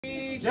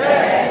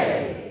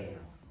Jai!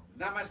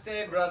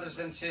 Namaste, brothers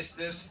and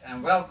sisters,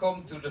 and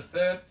welcome to the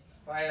third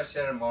fire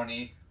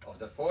ceremony of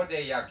the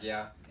 4-day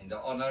yagya in the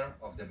honor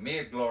of the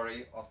mere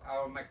glory of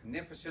our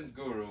magnificent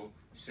Guru,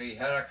 Sri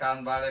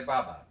Harakan Vale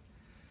Baba.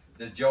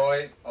 The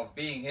joy of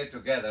being here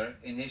together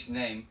in his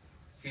name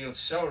feels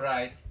so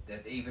right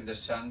that even the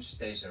sun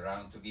stays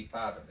around to be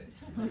part of it.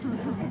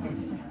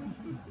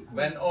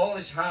 When all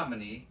is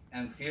harmony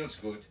and feels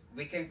good,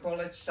 we can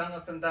call it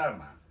Sanatan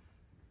Dharma.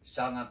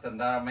 Sanatan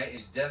Dharma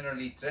is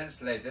generally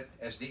translated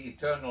as the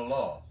eternal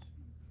law.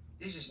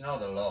 This is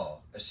not a law,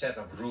 a set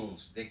of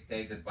rules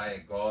dictated by a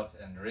god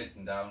and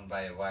written down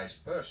by a wise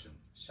person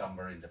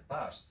somewhere in the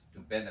past to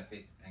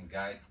benefit and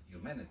guide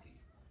humanity.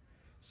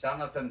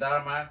 Sanatan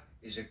Dharma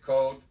is a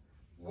code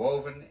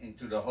woven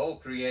into the whole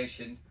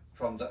creation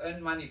from the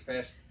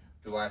unmanifest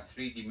to our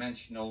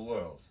three-dimensional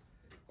world,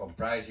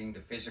 comprising the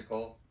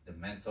physical, the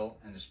mental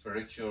and the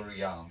spiritual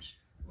realms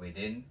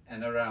within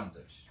and around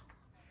us.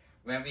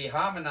 When we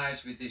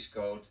harmonize with this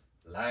code,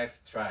 life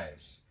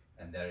thrives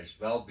and there is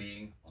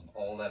well-being on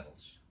all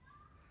levels.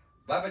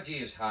 Babaji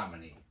is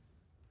harmony.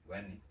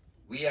 When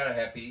we are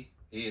happy,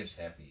 he is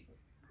happy.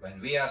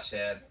 When we are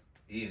sad,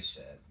 he is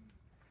sad.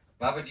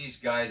 Babaji's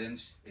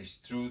guidance is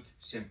truth,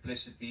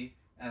 simplicity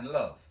and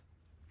love.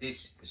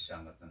 This is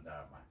Sanatan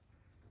Dharma.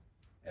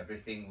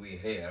 Everything we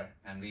hear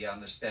and we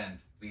understand,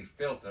 we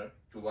filter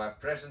to our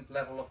present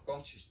level of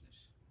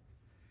consciousness.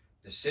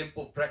 The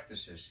simple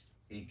practices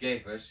he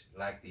gave us,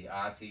 like the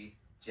Arti,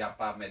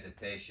 Japa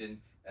meditation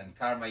and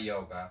Karma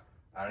Yoga,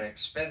 are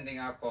expanding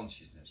our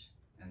consciousness,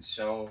 and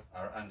so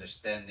our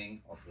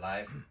understanding of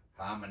life,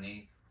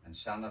 harmony and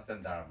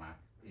Sanatan Dharma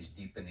is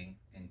deepening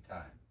in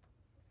time.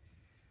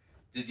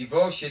 The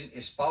devotion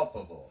is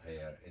palpable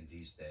here in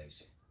these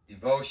days.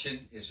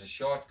 Devotion is a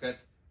shortcut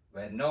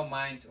where no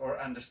mind or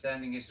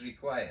understanding is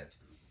required.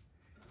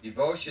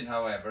 Devotion,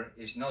 however,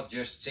 is not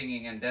just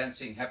singing and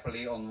dancing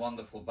happily on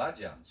wonderful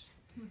bhajans.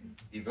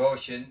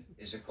 Devotion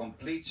is a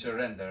complete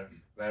surrender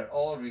where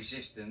all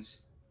resistance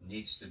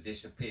needs to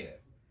disappear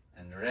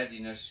and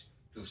readiness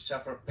to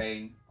suffer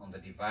pain on the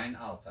divine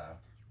altar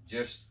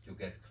just to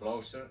get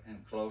closer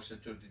and closer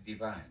to the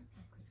divine.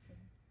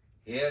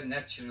 Here,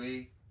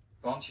 naturally,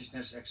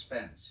 consciousness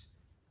expands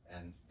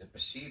and the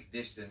perceived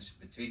distance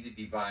between the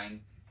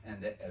divine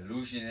and the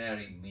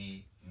illusionary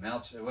me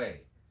melts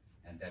away,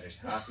 and there is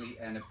hardly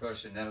any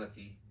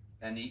personality,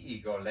 any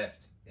ego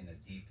left in a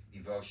deep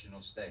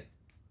devotional state.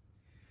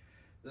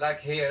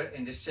 Like here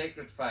in the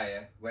sacred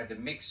fire, where the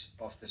mix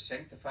of the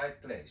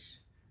sanctified place,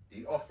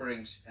 the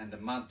offerings and the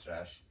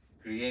mantras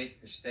create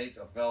a state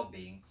of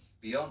well-being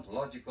beyond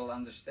logical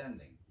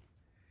understanding.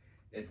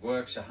 It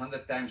works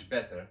 100 times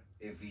better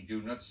if we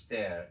do not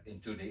stare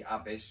into the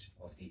abyss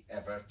of the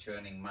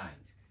ever-churning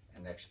mind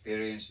and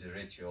experience the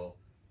ritual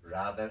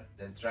rather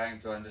than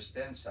trying to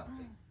understand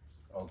something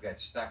or get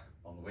stuck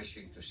on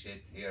wishing to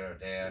sit here or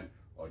there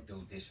or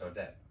do this or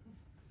that.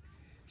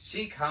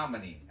 Seek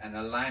harmony and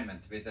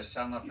alignment with the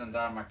Sanatan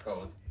Dharma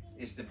code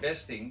is the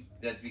best thing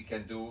that we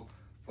can do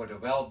for the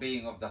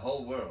well-being of the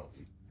whole world,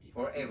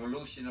 for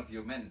evolution of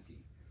humanity,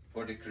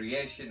 for the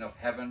creation of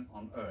heaven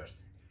on earth,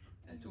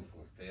 and to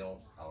fulfill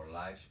our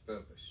life's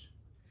purpose.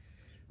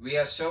 We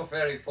are so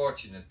very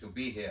fortunate to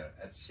be here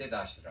at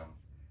Siddhashram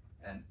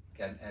and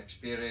can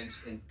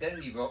experience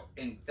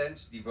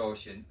intense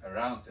devotion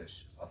around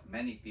us of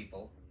many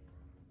people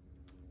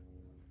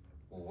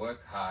who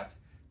work hard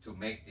to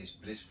make this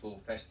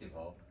blissful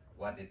festival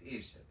what it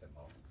is at the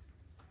moment.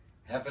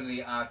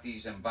 Heavenly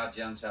artis and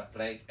bhajans are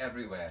played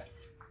everywhere,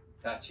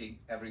 touching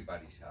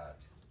everybody's heart.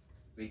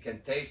 We can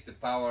taste the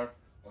power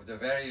of the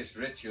various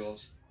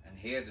rituals and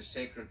hear the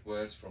sacred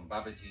words from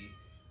Babaji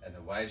and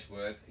a wise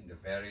word in the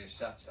various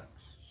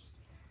satsangs.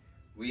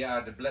 We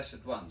are the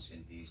blessed ones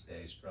in these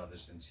days,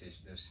 brothers and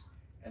sisters,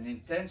 and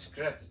intense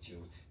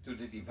gratitude to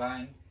the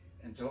divine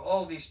and to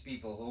all these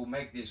people who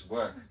make this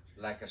work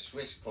like a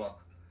Swiss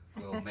clock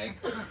will make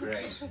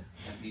grace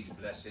and these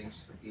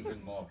blessings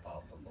even more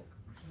palpable.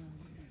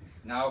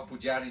 Now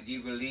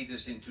Pujariji will lead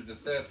us into the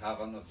third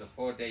Havan of the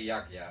 4-day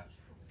yagya,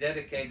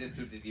 dedicated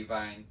to the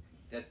divine,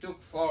 that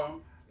took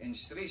form in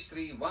Sri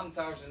Sri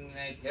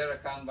 1008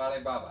 Herakan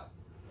Vale Baba,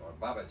 or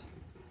Babaji,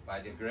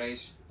 by the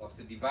grace of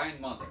the Divine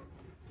Mother,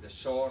 the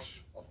source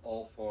of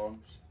all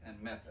forms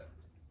and matter.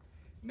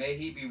 May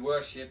he be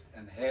worshipped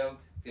and hailed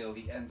till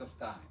the end of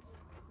time.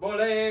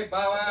 Bole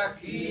Baba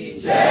Ki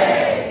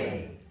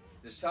Jai!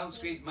 The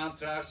Sanskrit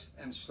mantras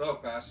and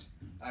slokas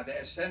are the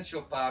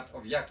essential part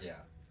of yagya,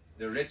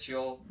 the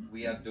ritual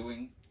we are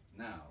doing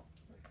now.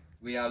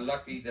 We are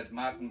lucky that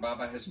Martin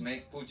Baba has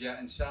made puja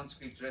and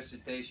Sanskrit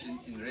recitation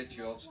in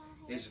rituals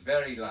his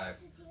very life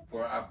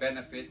for our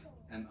benefit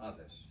and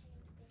others.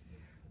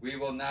 We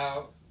will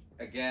now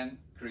again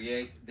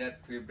create that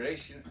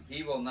vibration.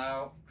 He will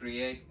now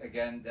create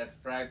again that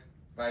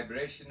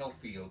vibrational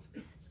field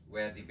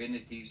where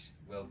divinities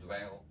will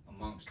dwell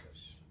amongst us.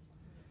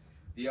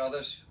 The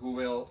others who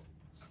will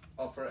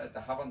offer at the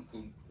Havan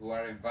Kund, who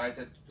are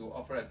invited to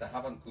offer at the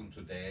Havan Kund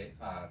today,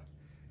 are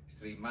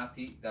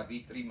Srimati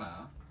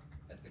Davitrima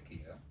at the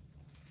Kia,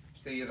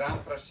 Sri Ram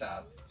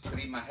Prasad,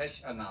 Sri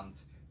Mahesh Anand,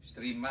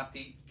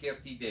 Srimati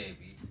Kirti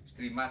Devi,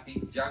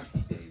 Srimati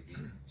Janki Devi,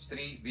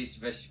 Sri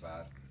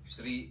Visveshwar,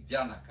 Sri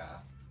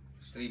Janaka,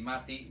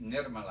 Srimati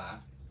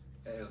Nirmala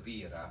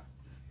Elvira,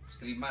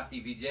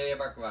 Srimati Vijaya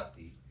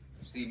Bhagwati,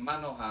 Sri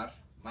Manohar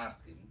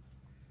Martin,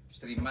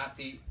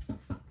 Srimata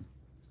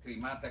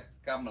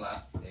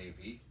Kamla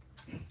Devi,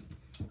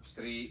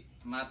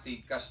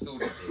 Srimati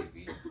Kasturi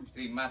Devi,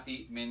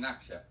 Srimati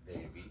Meenaksha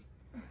Devi,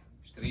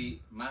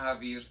 Sri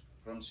Mahavir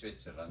from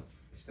Switzerland,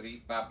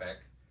 Sri Babek,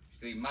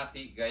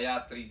 Srimati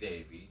Gayatri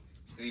Devi,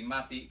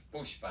 Srimati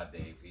Pushpa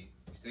Devi,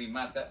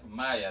 Srimata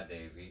Maya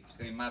Devi,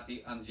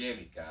 Srimati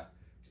Angelica,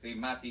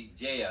 Srimati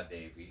Jaya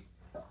Devi,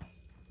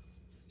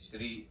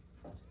 Sri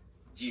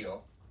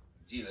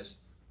Giles,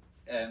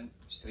 and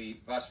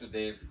Sri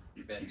Vasudev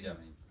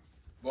Benjamin.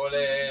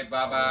 Bole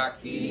Baba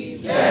Ki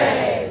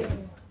Jai!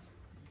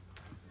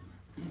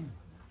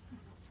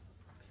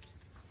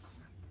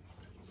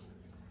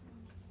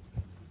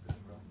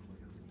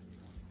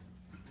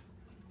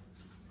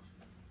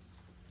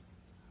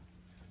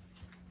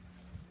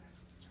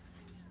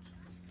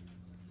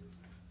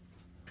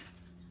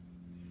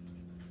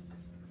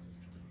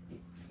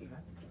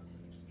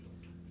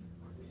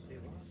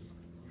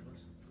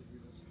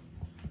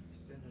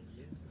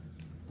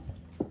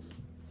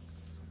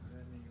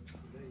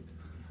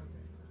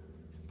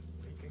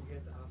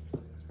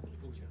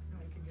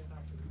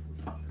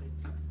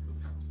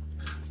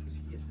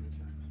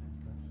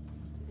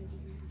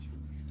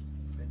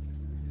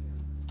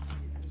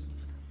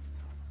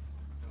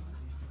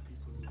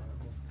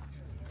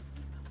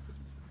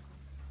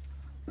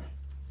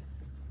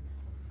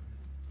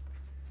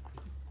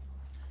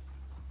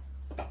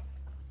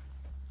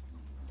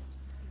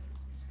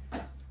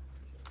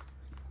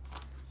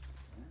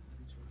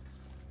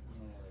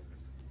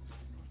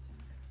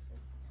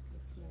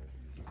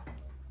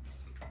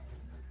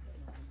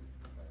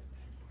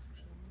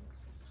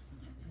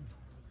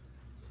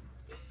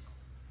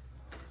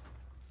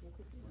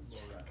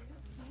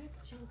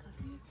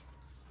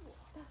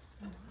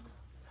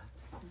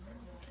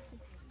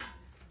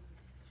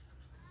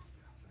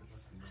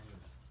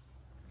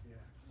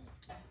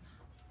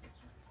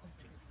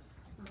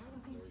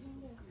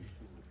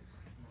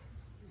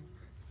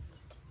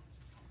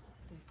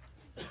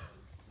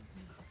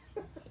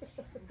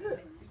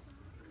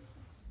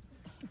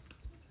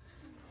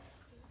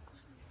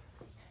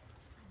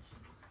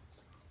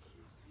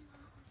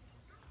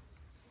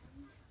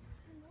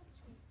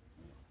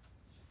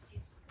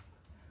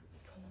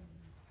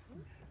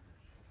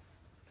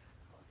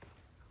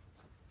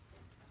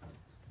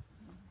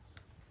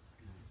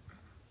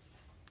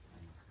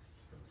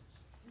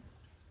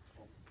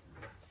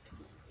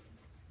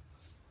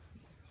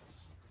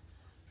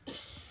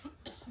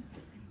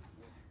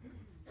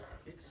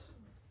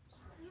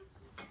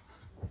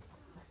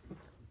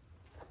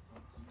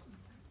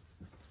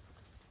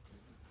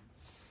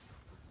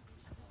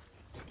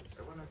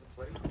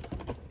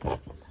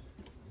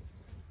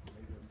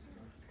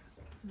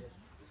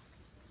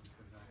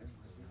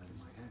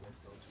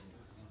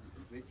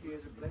 Which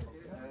is a plate?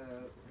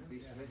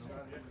 Which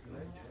restaurant is a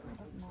plate?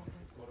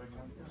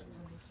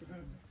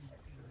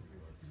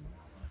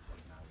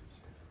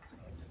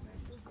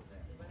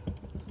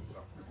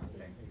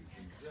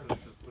 Yeah,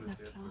 let's just put it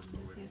there.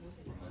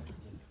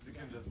 You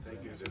can just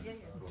take it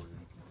and go in.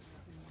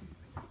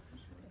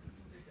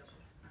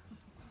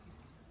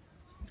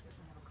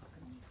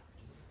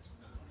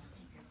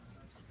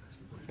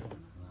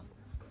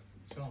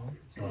 So,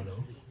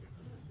 hello.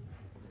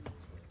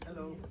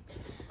 Hello.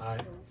 Hi.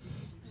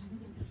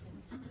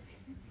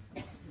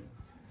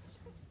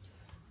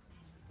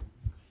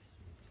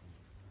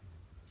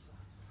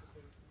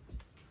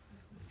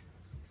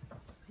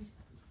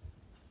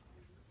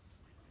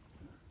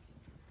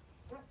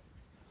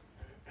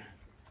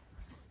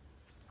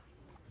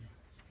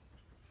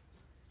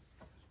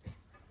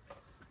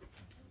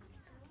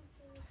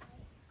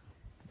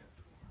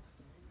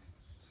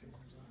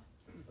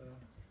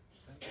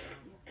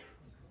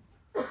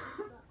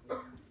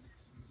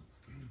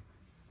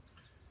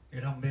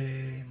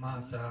 Rambe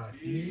Mata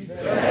Ki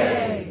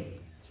Jai.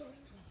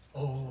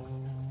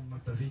 Om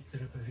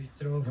Pavitra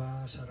Pavitro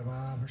Va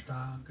Sarva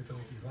Vastankato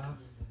Viva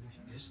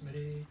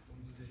Ismare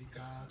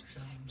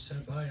Pundarikaksham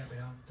Sabhaya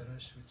Vyantara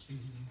Suchi.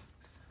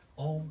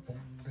 Om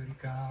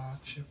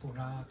Pundarikaksha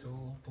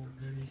Punato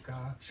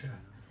Pundarikaksha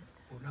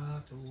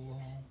Punato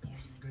Om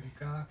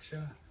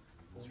Pundarikaksha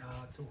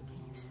Punato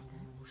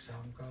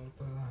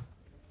Sankalpa.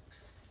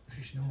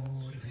 Vishnu,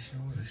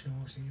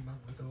 Sri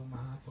Bhagavato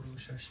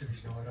Mahapurusha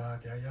Vishnu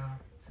Ragyaya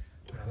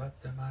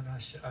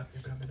Pravattamanasya Ati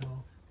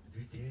Brahmano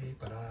Dvitiye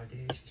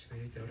Parade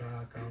Shishvetara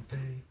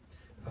Kalpe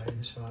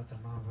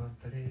Vaivasvatama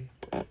Vantare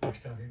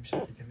Ashtavim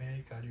Satitime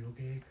Kali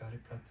Yuge Kali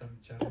Pratam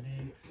Charane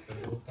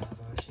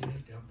Rupavashe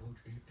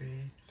Dambudvipe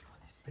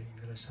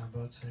Pingala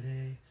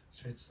Samvatsare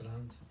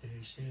Switzerland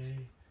Deshe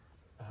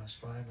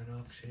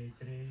Schweibenalp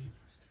Kshetre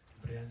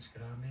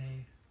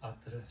Briansgrame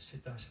Atra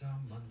Sitasram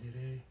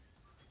Mandire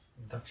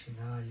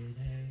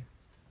Dakshinayene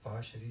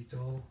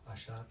Vasharito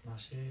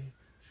Ashatmase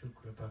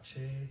Shukra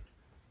Pakshe,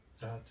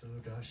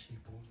 Ratu Dashi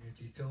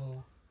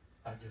Punyatito,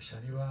 Adya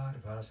Shanivar,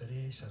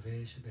 Vasare,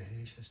 Savesh,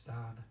 Behesha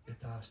Stana,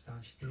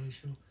 Yatastan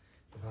Shikeshu,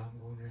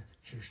 Vanguna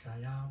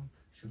Shishnayam,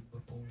 Shukra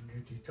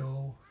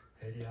Punyatito,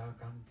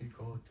 Heriakanti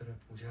Kotra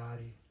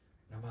Pujari,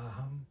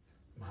 Namaham,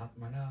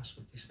 Mahatmana,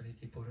 Suti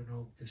Smriti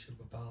Puranokti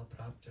Subhapal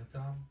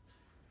Prapjatam,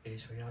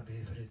 Esvaya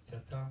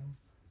Bevrityatam,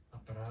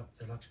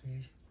 Aprapta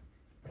Lakshmi,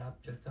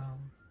 Prapjatam,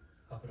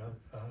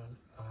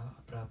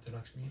 Aprapta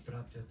Lakshmi,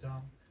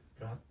 Prapjatam,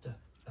 Prapta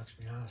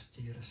Lakshmi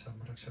Astira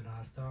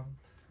Samraksanartam,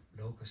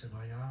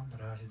 Lokasavayam,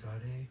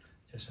 Rajidvare,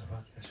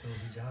 Jasavat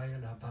Yasovijaya,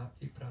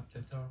 Labhapti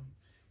Prapjatam,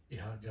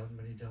 Iha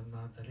Janmani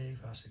Janmantare,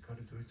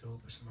 Vasakarduito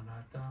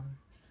Pasamanartam,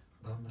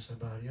 Bhamma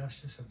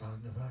Sabharyasya,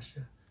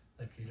 Sabandavasya,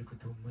 Akila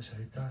Kutumma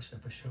Saitasya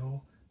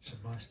Pasho,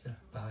 Samasta,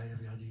 Bhaya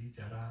Vyadi,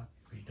 Jara,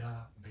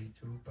 Vida,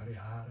 Vitu,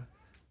 Parihara,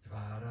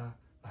 Dvara,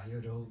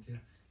 Ayurogya,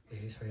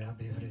 Esvaya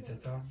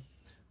Bhivritatam,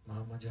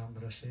 Mama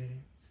Jambrashe,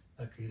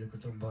 Akila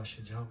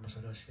Kutumbasya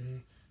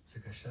Jambrashe,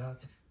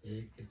 Vikashat,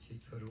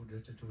 Ekachit Varuda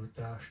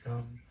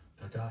Chaturtashtam,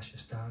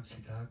 Tadashastam,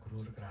 Sita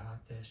Kurur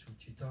Grahate,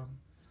 Suchitam,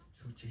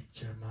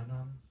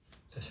 Suchichamanam,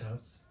 Tasat,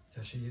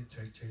 Tashiyat,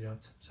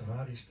 Chayat,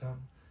 Savaristam,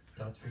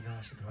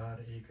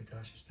 Tatvinashadvara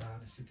Ekadashastan,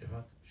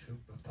 Sitavat,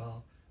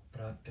 Shubhapal,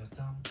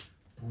 Prapyatam,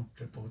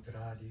 Putra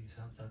Putradi,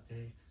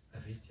 Santate,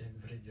 Avityan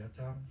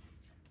Vridyatam,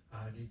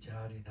 Adi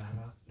Chari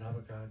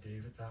Navaga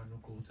Devata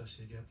Nukuta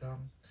Sidyatam,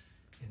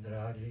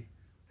 Indradi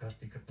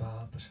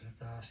Rastikapal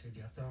Pasnata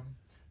Sidyatam,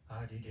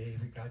 Adi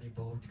Devikadi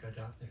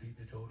Bodhikadat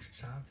Navidatosh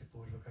Santa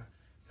Purvaka,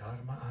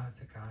 Dharma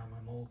Artha Kama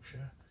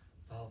Moksha,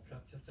 Val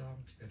Prapyatam,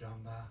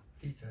 Skadamba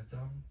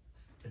Kitatam,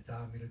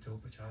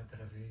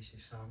 Yatamilatopachattara Vesi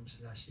Sam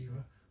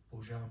Sadashiva,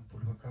 Pujam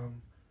Purvakam,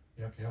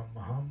 Yakyam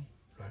Maham,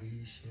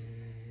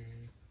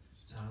 Karishe,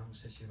 Sam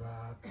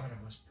Sashiva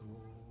Paramastu.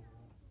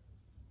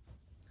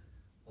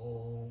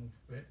 Om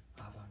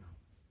Avanam.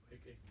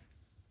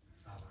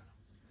 Avanam.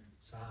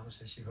 Sam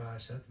Sashiva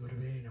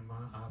Sadgurve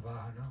Nama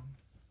Avanam.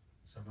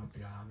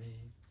 Samapyami.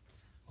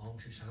 Om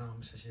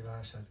Shisham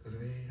Sashiva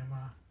Sadgurve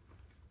Nama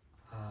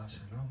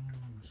Asanam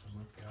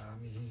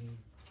Samapyami.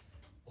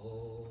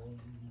 Om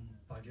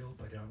Padyo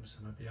Padyam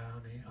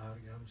Samapyami.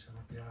 Aryam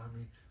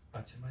Samapyami.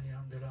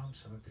 Achmanyam Daram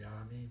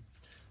Samapyami.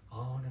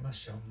 Om Namah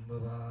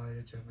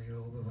Shambhavaya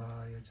Chamayo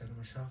Bhavaya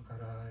Chanama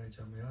Shankaraya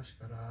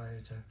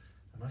Chamayashkaraya Cha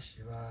Namah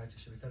Shivaya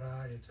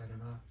Shvitaraya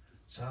Chanama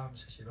Sam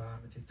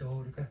Sashivami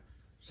Titorika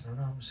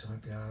Sanam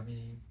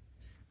Samapyami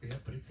Pya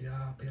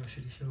Pritya Pya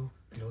Shrishu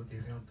Pyo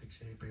Devyam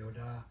Tikse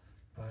Pyoda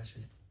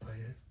Pashi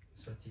Paya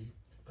Sati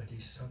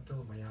Padisa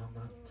Santo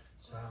Mayama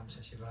Sam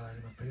Sashivaya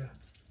Namapya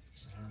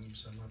Sam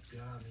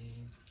Samapyami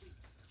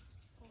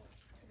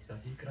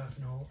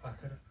Tadikrafno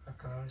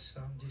Akar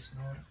Sam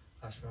Disnor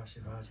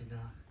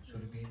Ashvashivajina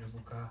Surbina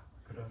Mukha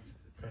Krat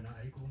Prana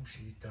Aigum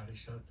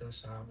Shitarisata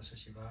Sam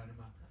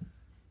Sashivanama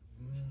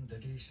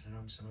Dadi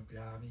Sanam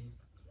Samapyami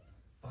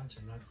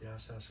Panchanatya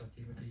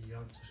Sasatimapi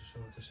Yam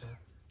Sasotasa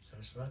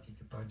Saraswati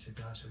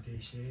Panchada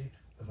Sudeshe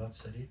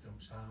Vatsarit Om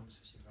Sam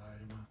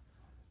Sashivanama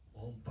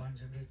Om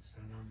Panchamrit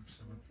Sanam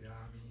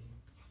Samapyami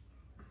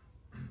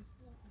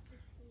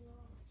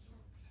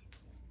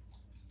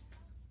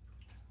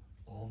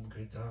Om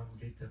Kritam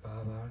Krita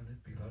Bhavan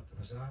Pivat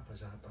Vasa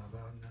Vasa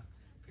Bhavan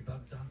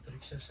Pivat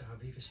Tantriksha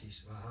Sahavivasi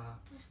Svaha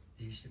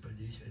Disi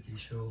Padisha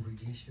Disho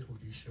Vidisha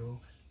Udisho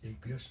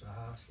Ekpyo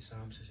Svaha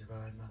Sisam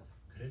Sashivanma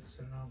Krit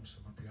Sanam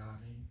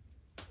Samapyami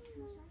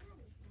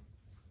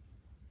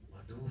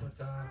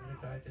Madhuvata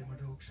Vritaite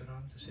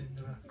Madhuksharam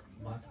Tasindra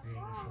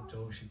Matvena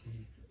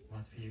Shutoshiti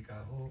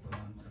Matvika Ho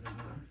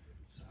Bhavantana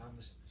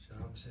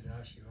Sam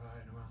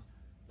Sadashivaya Nama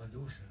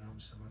Madhushanam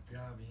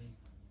Samapyami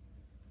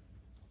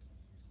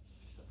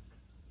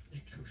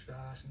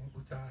Ikshustas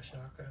Mubuta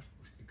Shaka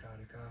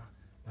Pushtikarika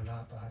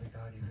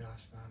Malapaharika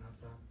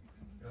Divyasnanatam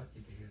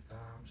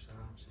Ratikirtam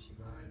Sam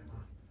Sashivaya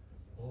Nama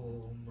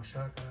Om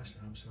Mashaka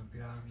Sanam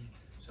Samapyami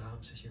Sam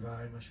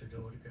Sashivaya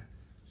Shadorika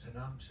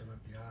Sanam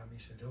Samapyami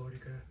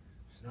Shadorika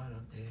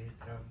Snanante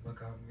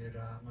Trambakam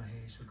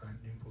Yadamahe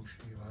Sukandi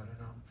Pushti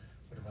Varanam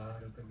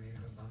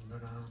Pravarukameva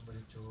Bandanam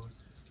Brichot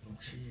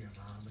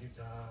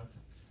Mukshiyamamritat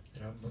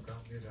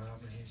Trambakam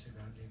Yadamahe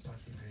Sukandi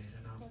Pati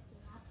Vedanam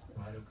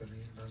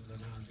Varukamin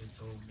Bandanam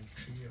Vito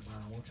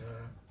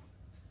Mukshiyamamota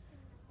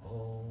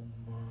Om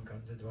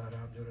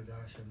Gandhadvaram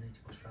Duradasham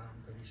Nitpushram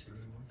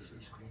Karishrim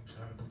Shishrim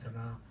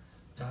Sarabhutana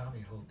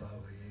Tami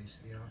Hopavaye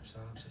Sriyam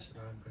Sam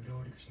Sasivam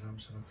Kandorik Sanam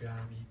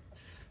Samapyami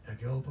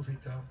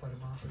Nagyopavitam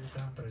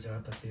Paramapavitam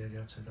Prajapati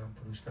Yatsudam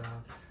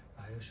Purustat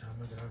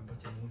Ayushamagram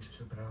Patimun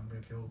Subram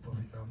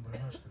Nagyopavitam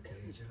Brahmastu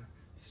Teja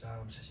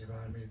Sam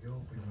Sasivam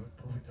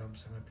Nagyopavitam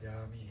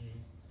Samapyami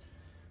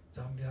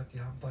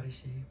Tambyakyam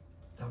Parisi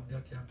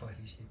Tambyakyam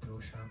Parisi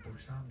Prosham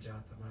Purusham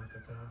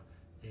Jatamakata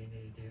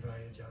Dene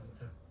Devaya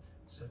Janta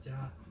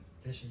Satya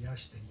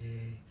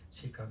Vishayashtaye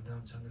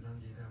Shikandam Chandanam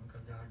Divam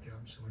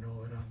Kandakyam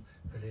Sumanovaram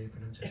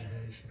Valepanam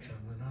Chandavesh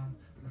Chandanam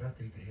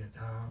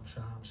Ratikriyatam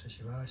Sam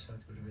Sashivaya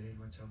Satgurve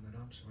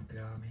Chandanam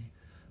Samapyami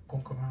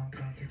Kunkamam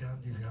Kantidam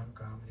Divyam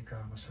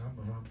Kamnikama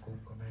Sambhavam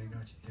Kunkamena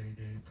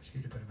Chitede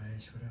Pasida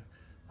Parameswara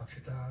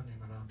Akshata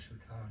Nimalam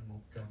Sudhan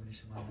Muktam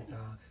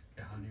Nisamamita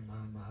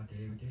Yahaniman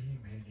Mahadev Dehi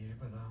Mene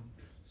Balam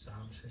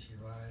Samsa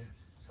Shivaya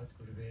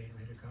Satgurve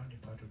Medikandi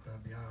Patuka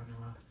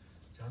Bhyanama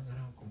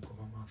Chandanam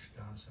Kunkamam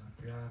Akshatan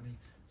Samapyami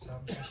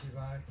Samsa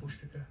Shivaya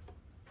Pushtaka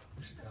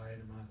Pushtaya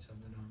Nama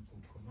Chandanam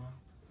Kunkamam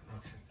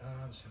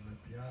Akshatan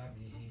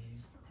Samapyami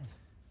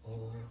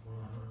Om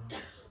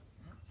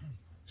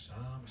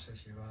Samsa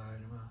Shivaya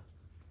Nama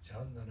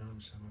Chandanam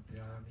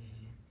Samapyami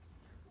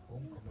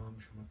Kumkumam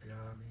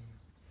Samapyami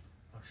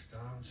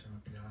Akshtan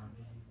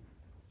Samapyami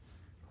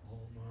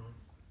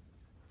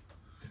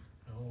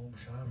Om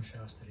Shava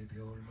Shastri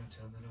Bhyolma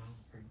Chandanam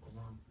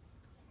Kumkumam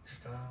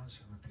Akshtan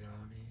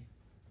Samapyami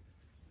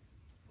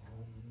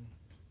Om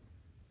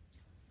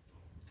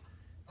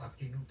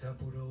Akdinuta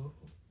Puro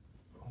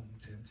Om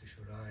Timta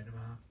Shuraya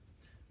Nama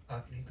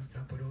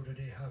Akdinuta Puro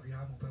Deha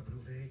Vyamupa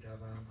Bruve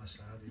Davam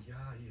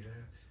Asadhyaya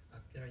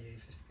Akyaye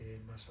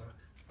Fisteen Masa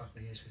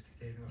Akne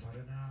Fisteen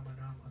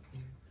Varanam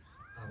Aknim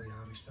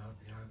Avyami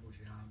Stabhyam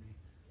Ujyami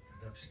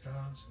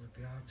Dakstan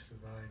Samapyam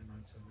Suvaya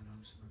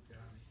Mansamanam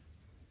Samapyami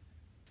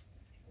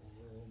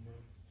Om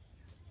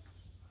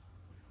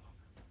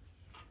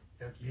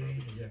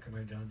Yakyeni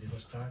Yakamaydan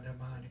Devastana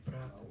Mani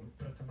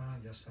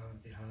Pratamanya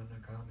Santi Hana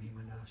Kami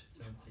Manas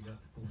Janti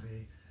Yat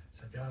Puve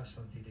Sadya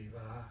Santi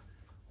Deva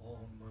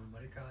Om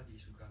Marikadi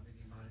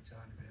Sukamini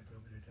Marichan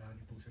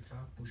Vebromedani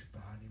Pusatam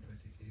Pushpani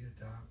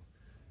Pratikirtam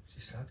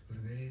Sisat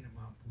Gurve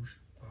Nama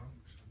Pushpam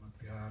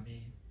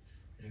Samapyami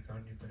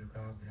Rekani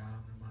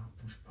Padukabhyam Nama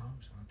Pushpam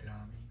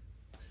Samapyami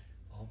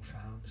Om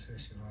Sham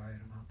Shivaya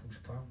Nama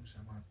Pushpam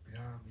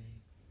Samapyami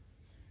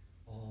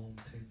Om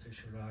Titra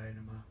Shuraya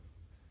Nama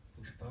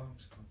Pushpam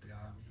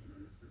Samapyami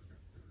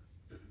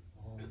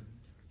Om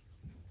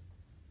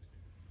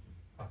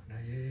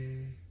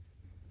Aknaye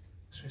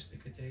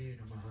Sristikate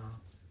Namaha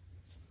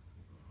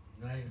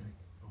Naivi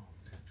Om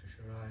Titra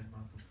Shuraya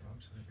Nama Pushpam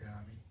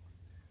Samapyami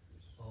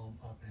Om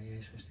Aknaye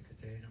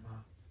Sristikate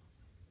Namaha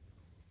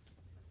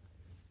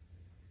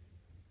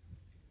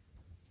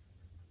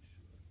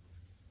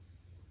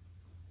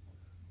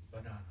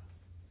Banana.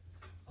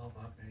 Om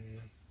Agnaye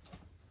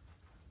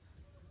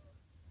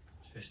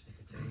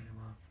Svistikate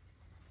Nama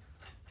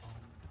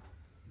Om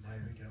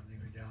Naividam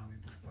Nividami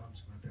Pushpam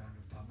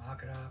Samapyami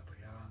Pamagra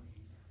Priyami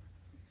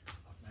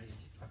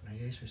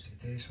Agnaye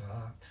Svistikate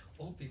Swaha.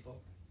 All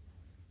people,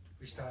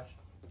 we start.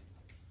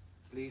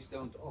 Please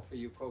don't offer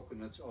you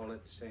coconuts all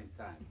at the same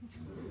time.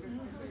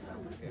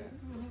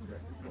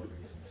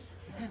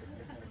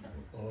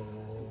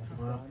 Om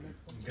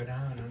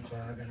Gananam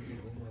Swaganti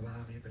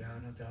Gumavami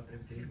Pranata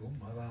Priti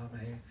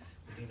Gumavame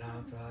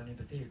Vidinatani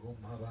Pati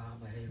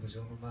Gumavame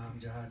Vazumam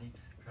Jani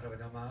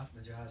Karvadamat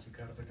Najasi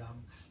Karvadam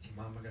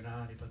Simam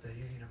Ganani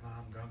Pataye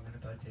Namam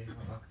Ganganapate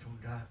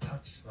Mavaktunda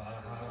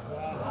Tatsvaha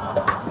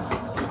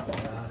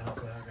Gananam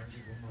Swaganti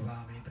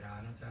Gumavami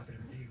Pranata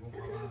Priti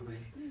Gumavame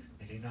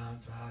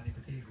Vidinatani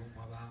Pati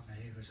Gumavame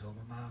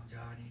Vazumam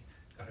Jani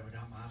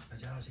Karvadamat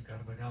Najasi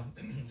Karvadam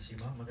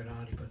Simam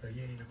Ganani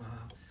Pataye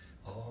Namam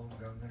Om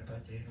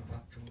Ganganapate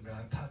Navaktunga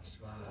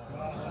Patsvaha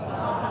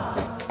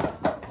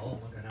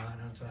Om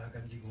Gananantva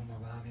Ganji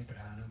Gumavami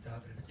Prananta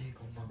Pripati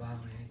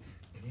Gumavami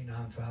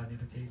Ininantva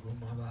Nipati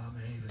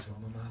Gumavami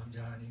Vasomamam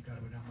Jani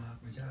Karvadamat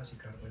Majasi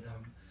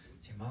Karvadam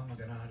Simam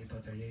Ganani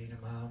Pataye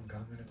Namam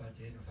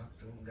Ganganapate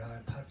Navaktunga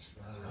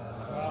Patsvaha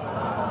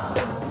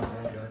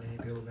Jani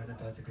Byo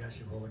Ganapati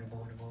Pyasi Bho Namo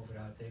Namo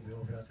Vrate Byo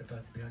Vrate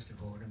Pati Pyasti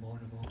Bho Namo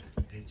Namo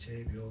Ritse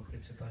Byo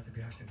Kritse Pati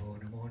Pyasti Bho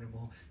Namo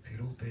Namo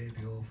Virupe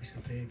Byo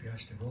Visape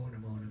Pyasti Bho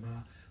Namo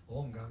Nama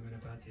Om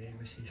Ganganapati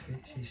Masi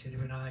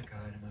Siddhivinayaka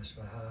Nama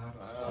Swaha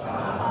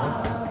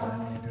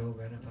Jani Byo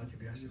Ganapati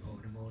Pyasti Bho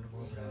Namo Namo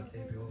Vrate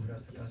Byo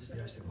Vrate Pati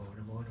Pyasti Bho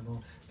Namo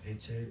Namo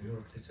Ritse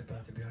Byo Kritse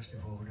Pati Pyasti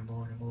Bho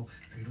Namo Namo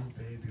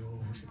Virupe Byo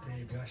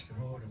Visape Pyasti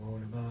Bho Namo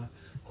Nama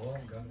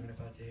Om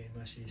Ganganapati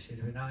Masi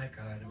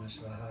Siddhivinayaka Nama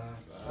Swaha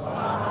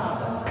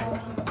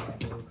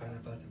Byo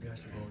Ganapati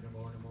Pyasti Bho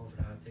Namo Namo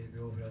Vrate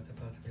Byo Vrate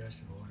Pati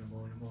Pyasti Bho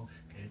Namo Namo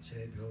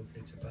Ritse Byo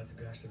Kritse Pati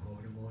Pyasti Bho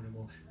Namo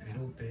Namo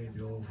Virupe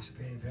Byo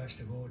Visape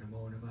Pyasti Bho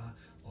Namo Nama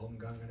Om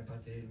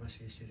Ganganapati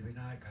Masi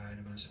Siddhivinayaka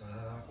Nama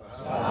Swaha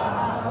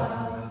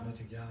Om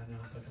Ramati Jnana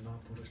Patamam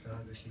Purushta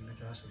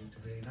Vishimata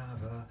Surutave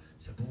Nava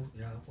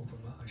Sabutnya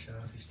Upama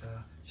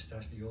Ashafista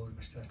Stasti Yod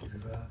Mastasti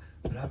Viva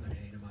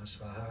Brahmane Nama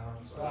Swaha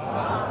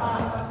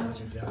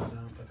Ramati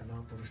Jnana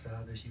Patamam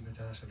Purushta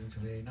Vishimata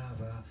Surutave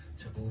Nava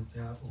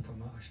Sabutnya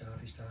Upama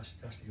Ashafista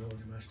Stasti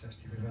Yod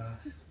Mastasti Viva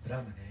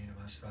Brahmane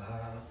Nama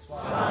Swaha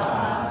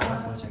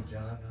Ramati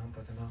Jnana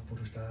Patamam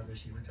Purushta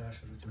Vishimata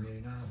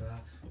Surutave Nava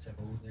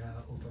Sabutnya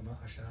Upama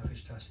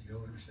Ashafista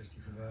Yod Mastasti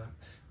Viva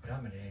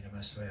Brahmane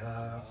Nama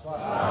Swaha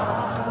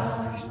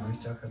Vishnu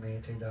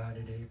Vichakamete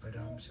Dade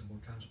Padam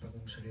Samutam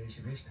Spagum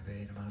Suresi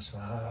Vishnave Nama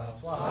Swaha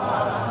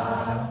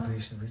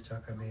Vishnu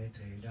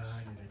Vichakamete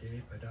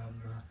Dade Padam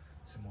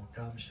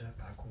Samutam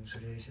Spakum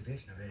Suresi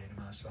Vishnave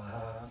Nama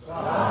Swaha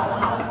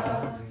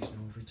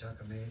Vishnu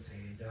Vichakamete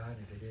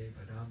Dade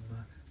Padam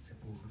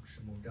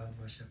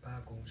Puruksamudammasya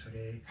Pakum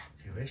Sare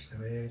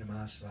Vishnawe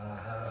Namah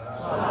Swaha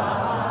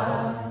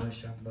Namah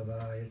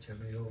Shambhavaya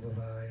Chamayo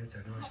Bhavaya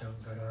Chanama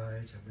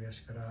Shankaraya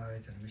Chamayaskaraya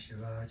Chanama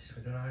Shivaya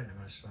Chishvadaraya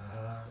Namah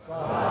Swaha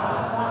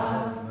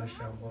Namah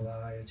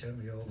Shambhavaya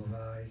Chamayo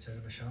Bhavaya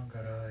Chanama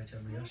Shankaraya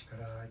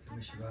Chamayaskaraya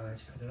Chanama Shivaya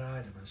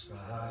Chishvadaraya Namah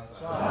Swaha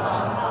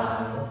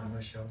Namah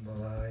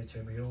Shambhavaya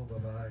Chamayo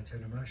Bhavaya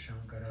Chanama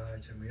Shankaraya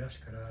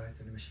Chamayaskaraya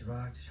Chanama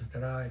Shivaya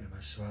Chishvadaraya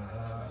Namah Swaha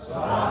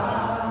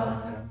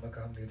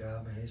Trambakam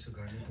Vidamahe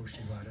Sugani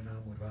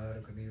Pushtivaranam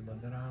Urvarakami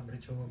Bandanam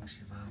Richo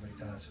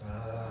Mukshimamrita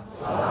Swaha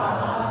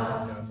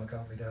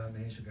Trambakam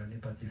Vidamahe Sugani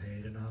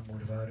Pativedanam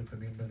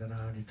Urvarakami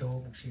Bandanam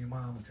Rito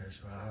Mukshimamrita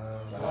Swaha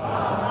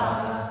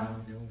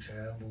Ram Yung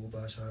Shayam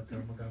Bhubasa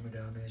Trambakam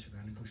Vidamahe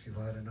Sugani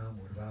Pushtivaranam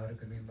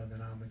Urvarakami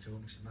Bandanam Richo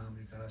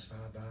Mukshimamrita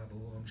Swaha Babu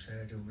Om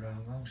Shayam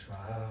Ram Om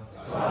Swaha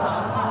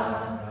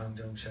Ram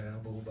Yung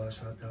Shayam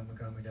Bhubasa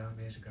Trambakam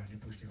Vidamahe Sugani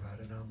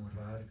Pushtivaranam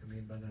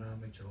Urvarakami Bandanam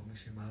Richo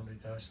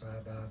Mukshimamrita Swaha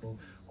Babu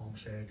Om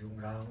Shayam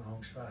Ram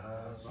Om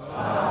Swaha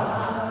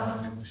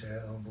Om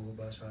Shayam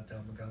Bhubasa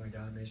Trambakam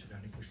Vidamahe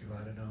Sugani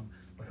Pushtivaranam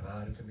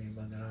Urvarakami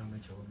Bandanam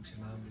Richo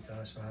Mukshimamrita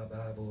Swaha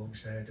Babu Om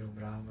Shayam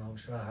Ram Om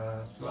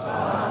Swaha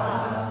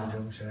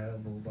Om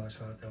Shayam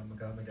Bhubasa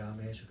Trambakam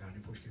Vidamahe Sugani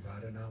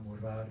Pushtivaranam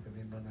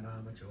Urvarakami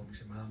Bandanam Richo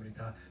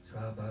Mukshimamrita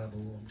Swaha Babu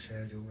Om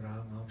Shayam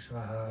Ram Om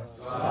Swaha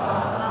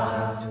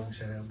Om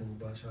Shayam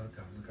Bhubasa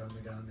Trambakam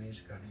Vidamahe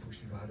Sugani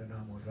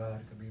Pushtivaranam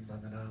Urvarakami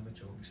Bandanam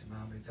Richo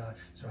Mukshimamrita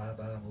Swaha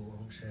Babu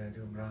Om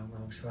Shayam Ram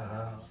Om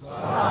Swaha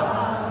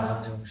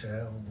Om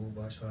Shayam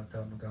Bhubasa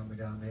Trambakam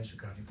Vidamahe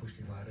Sugani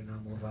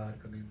Pushtivaranam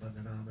Urvarakami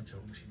Bandanam Richo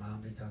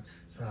Mukshimamrita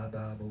Swaha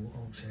Babu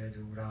Om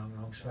Shayam Ram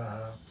Om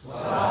Swaha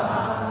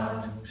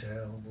Om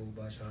Shayam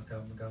Bhubasa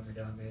Trambakam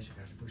Vidamahe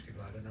Sugani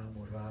Pushtivaranam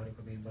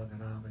Urvarakami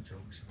Bandanam Richo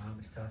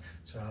Mukshimamrita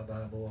Swaha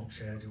Babu Om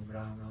Shayam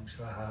Ram Om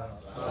Swaha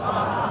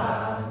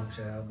Om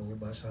Shayam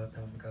Bhubasa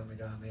Trambakam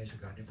Vidamahe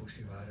Sugani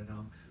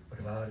Pushtivaranam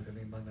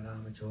Urvarakami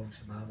Bandanam Richo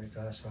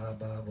Mukshimamrita Swaha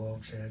Babu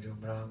Om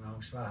Shayam Ram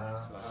Om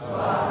Swaha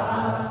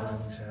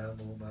Om Shayam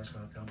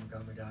Bhubasa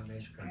Trambakam Vidamahe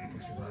Sugani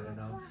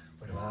Pushtivaranam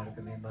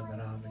Urvarakami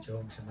Bandanam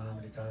Richo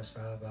Mukshimamrita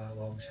Swaha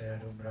Babu Om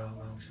Shayam Ram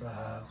Om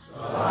Swaha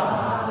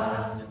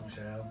Om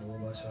Shayam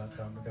Bhubasa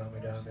Trambakam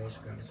Vidamahe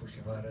Sugani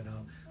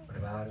Pushtivaranam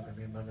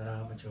Urvarakami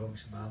Bandanam Richo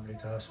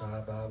Mukshimamrita Swaha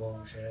Babu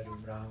Om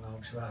Shayam Ram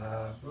Om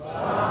Swaha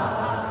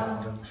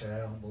Om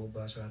Shayam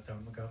Bhubasa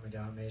Trambakam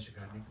Vidamahe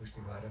Sugani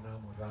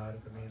Pushtivaranam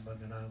Urvarakami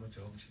Bandanam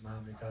Richo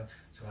Mukshimamrita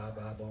Swaha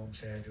Babu Om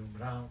Shayam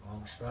Ram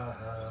Om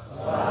Swaha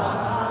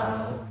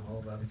Om Namo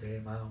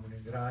Bhagavate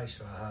Mahamunindrai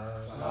Swaha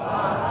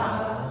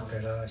Om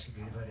Kailashi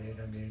Girivare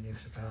Rame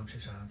Nivsatam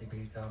Shanti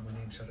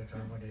Pitamunim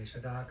Sadatam Vade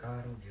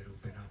Sadakaru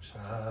Nirupinam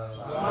Swaha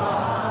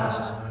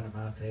Asasana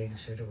Mate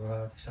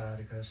Siddhavati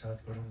Sarika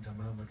Satgurum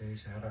Tamamade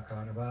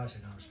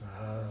Saharakanavasinam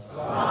Swaha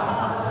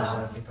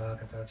Asati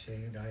Pakatakshe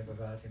Dai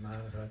Bhavati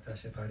Manavata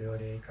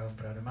Separiore Kam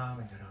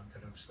Pranamamindaram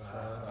Taram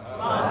Swaha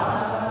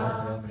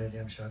Om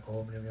Mridyam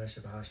Shakom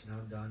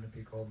Nivasabhasinam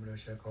Danapikom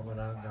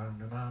Shakomalam Dam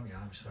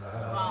Namamyam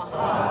Swaha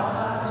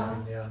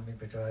Astindyami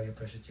Pitaya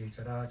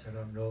Prasachitara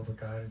Charam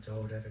Lovakar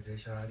Jodaka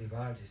Deshari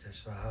Vajisa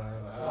Swaha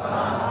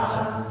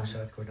Sadhu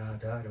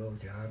Satgunadaro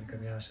Dhyan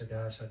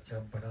Kamyasada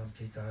Satyam Param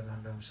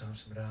Chitanandam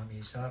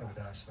Samsmrami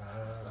Sarvada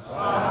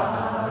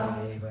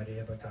Swaha Deva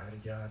Deva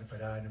Tahrijan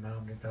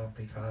Paranamam Nitam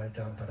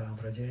Pikardam Param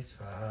Prajit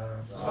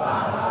Swaha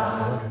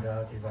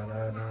Bodhadati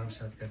Valanam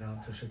Satganam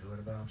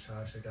Tusudurbam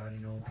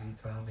Sarsadhanino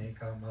Pitvam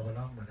Ekam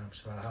Avalambanam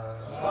Swaha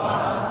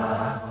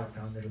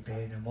Mahatan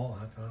Rupena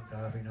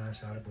Mohatanta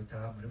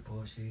Vinasarbutam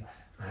Ruposi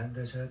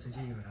Mahanda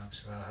Satjivanam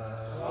Swaha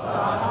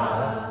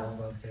Om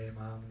Bhavate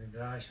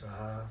Mahamunindrai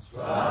Swaha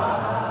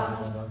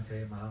Om Bhavate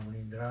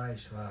Mahamunindrai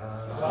Swaha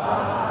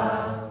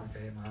Om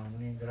Bhavate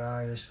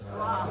Mahamunindrai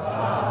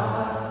Swaha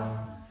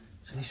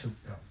Sri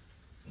Sukta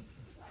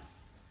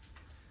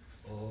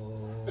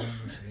Om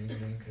Sri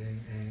Rinking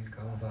En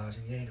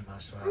Kamavasing Yenama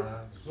Swaha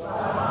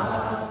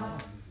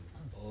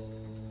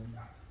Om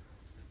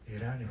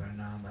Irani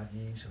Varnam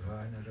Adnim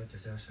Suvana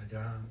Rajaja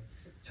Sajam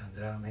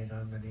Chandra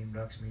Medan Madim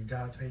Lakshmi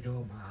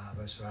Jatvedo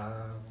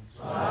Mahavaswam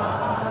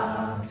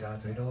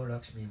Jatvedo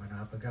Lakshmi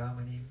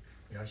Manapagamanim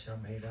Yasham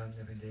Medan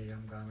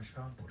Navindeyam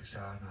Gamasham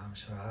Purushanam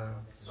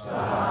Swam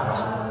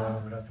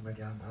Vasudam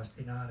Ratmadhyam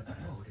Hastinar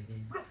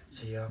Pramodinim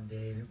Siyam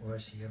Devi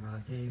Vasiyama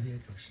Devi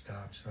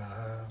Tushtam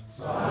Swam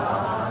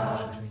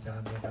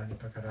Susmitam Medani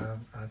Prakaram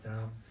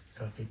Adram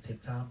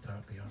Tratiptam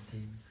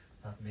Tarpiyantim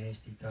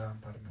Atmestitam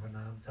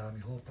Parmanam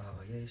Tamiho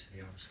Pavaye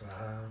Sriyam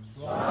Swam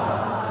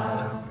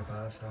Tam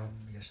Prabhasam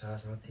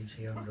Yasasvatim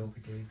Sriyam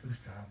Lokite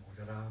Tushtam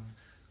Udaram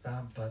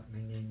Tam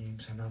Padmininim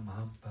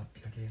Sanamaham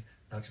Papyate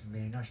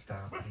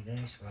Lakshmenastam Prine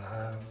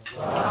Swam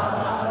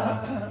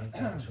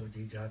Tam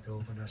Sodijato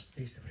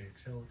Panastis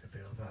Vrikso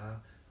Tapilva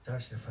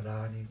Tasya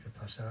Falani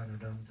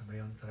Tapasanudam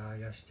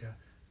Tamayantrayasya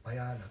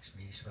Vaya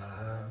Lakshmi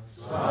Swaha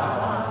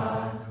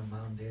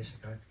Tamam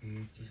Desakat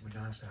Kirtis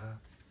Manasaha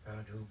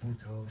Radu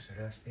Bhutto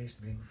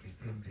Sarastismin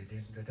Kitim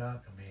Didim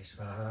Dadatame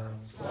Svaham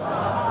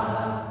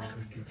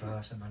Shruti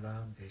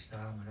Pasamalam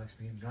Destam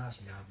Laxmim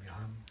Nasyam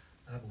Yam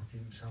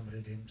Abutim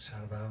Samridim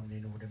Sarvam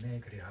Ninudame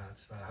Krihat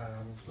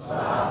Svaham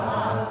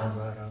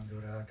Varam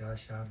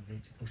Duradasham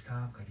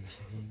Nitipustam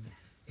Kadishinim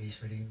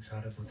Ishvarim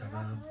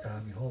Sarabhutanam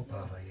Tamiho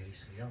Bhavaye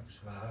Sriyam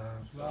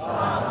Svaham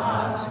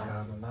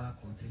Sikama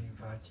Kuntim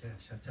Vacha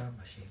Satam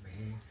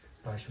Ashimihi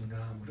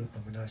Pashunam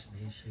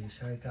Rupamanasmi Shri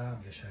Saitam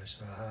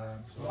Yashasvaham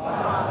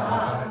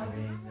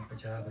Padmim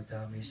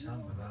Pajabatami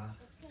Sambhava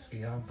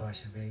Sriyam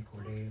Pashame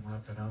Kule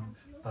Mataram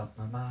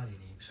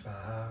Papmamalinim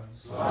Svaham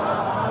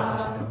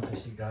Siddham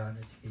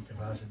Tasigana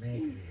Chitavasame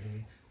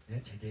Krihe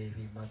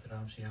Nechidevi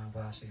Mataram Sriyam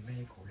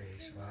Vasame Kule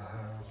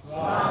Svaham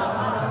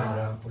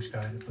Padram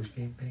Pushkan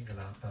Pushkim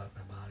Pingalam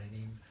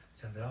Papmamalinim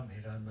Chandram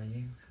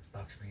Hiranmayim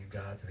Lakshmi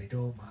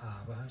Dadvido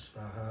Mahava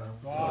Svaham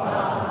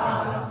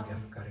Padram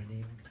Yam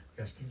Karinim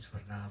Yastim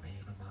Swarname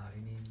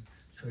Namarinim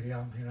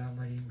Suryam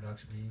Hiramarim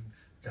Lakshmim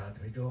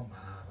Jadvido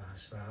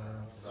Mahavasva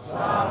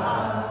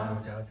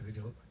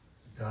Jadvido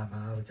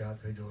Dama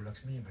Jadvido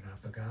Lakshmi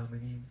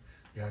Manapagaminim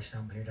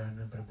Yasham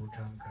Hirana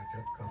Prabhutam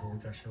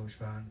Kavota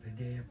Shosvan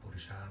Vinde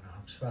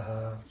Purushanam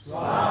Swaha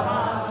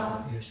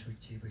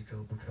Yasuchi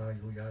Vito Buddha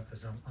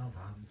Yuyatazam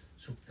Avam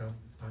Suktam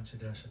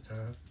Panchadasata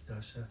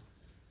Dasa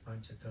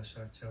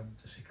Panchadasacham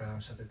Tasikam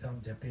Satatam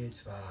Japet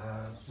Swaha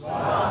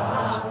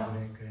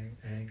Shri Kring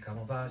Aim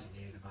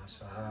Kamavasini Namah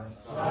Swaha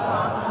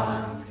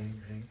Shri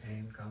Kring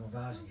Aim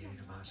Kamavasini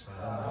Namah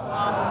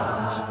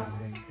Swaha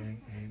Shri Kring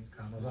Aim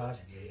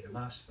Kamavasini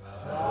Namah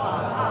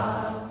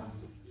Swaha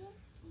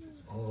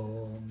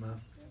Om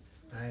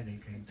Aini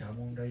Kring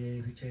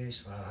Tamundaye Viche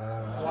Swaha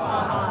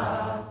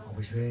Om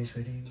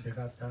Vishveshwarim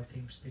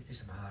Jagatatim Stiti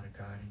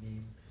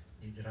Samharakarinim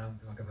Nidram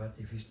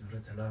Bhagavati Vishnu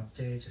Ratalam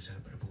Teja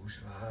Prabhu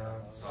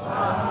Swaha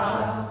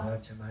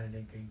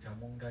Vachamaini King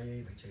Tamundaye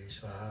Viche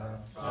Swaha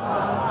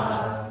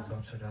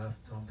Tom Sudaf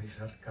Tom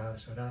Visharkar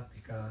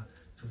Swadapika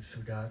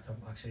Sudatam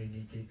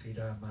Akseni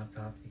Titra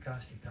Mata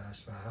Vikastita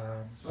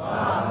Swaha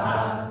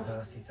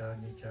Stita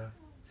Nitya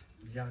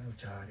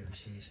Yanuchari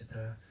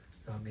Vishesata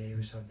Rame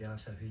Visandhya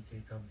Saviti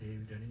Kam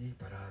Devi Dhanini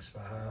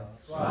Parasvaha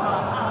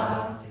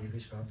Devi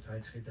Swam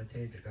Taitskita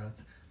Tedragat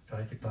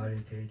Taiti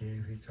Parite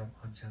Devi Tram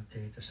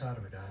Anchante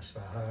Tasarvada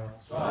Svaha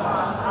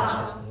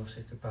Svaha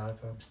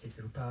Situpatvam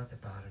Stitirupata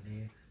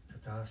Parani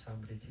Tata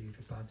Samriti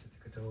Rupanta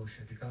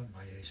Tikadosha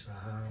Digamaya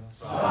Svaha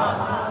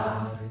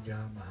Svaha Vidya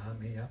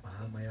Mahamaya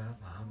Mahamaya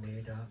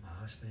Mahameda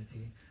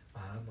Mahasmiti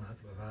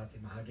Mahamatvavati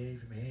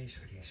Mahadevi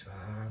Maheshwari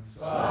Svaha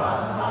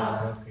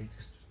Svaha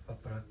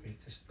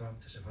Aprakritistam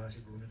Tasavasi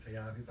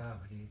Gunataya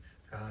Vibhavani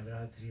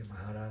Kaladratri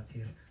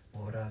Maharatir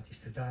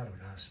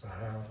Moratistadharuna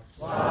Svaha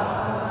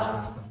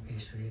Svaha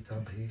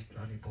Ishvaritam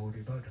Bhistvani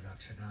Bodhi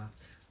Bodhalakshana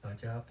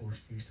Vaja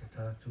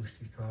Pushtistata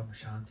Tushtitam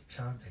Shanti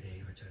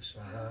Shantarevacha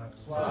Svaha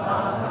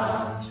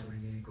Svaha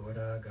Ishvari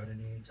Gora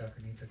Garani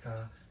Chakani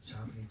Tata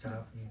Samni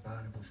Tapni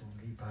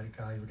Banabusumli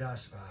Parikayuda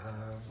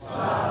Svaha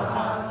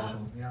Svaha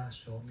Somya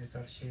Somya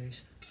Tarshesh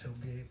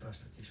Somya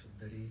Pastati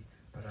Sundari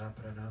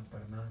Parapranam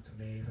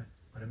Paramatuneva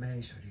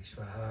Parameshwari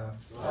Svaha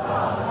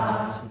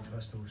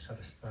Sitvastu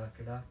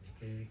Sarasvakila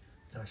Nike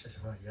Tasha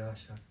Svaya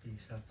Shakti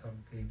Satam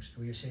Kim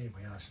Stuyase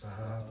Maya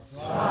Svaha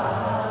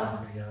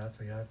Kriya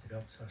Tvaya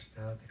Tirat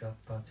Sasta Tigat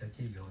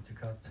Patati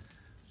Yotikat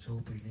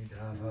Supi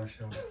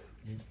Nidravasham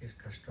Nitkis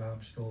Kastram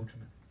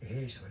Stotam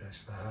Hesvara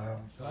Svaha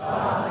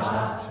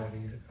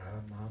Sharir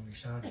Ramam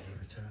Mishan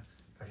Devata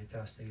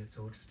Karitaste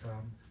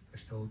Yatotram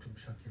Stotum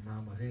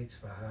Saktimama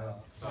Vetsvaha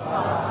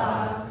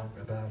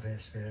Prabhave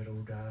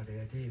Sveruda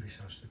Devi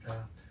Sastuta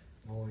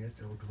Moya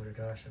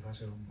Todurada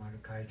Savasum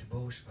Manukaita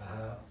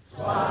Bosvaha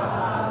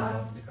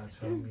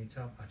Dikatsvam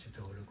Mitam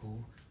Achatolaku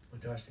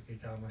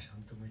Udastakitama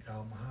Shantumita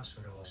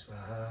Mahasvaro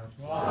Svaha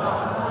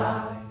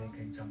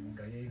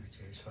Kintamundaye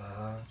Viche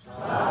Svaha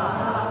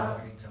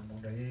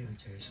Kintamundaye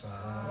Viche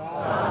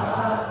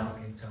Svaha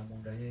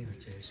Kintamundaye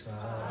Viche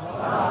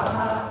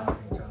Svaha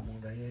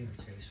Kintamundaye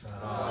Viche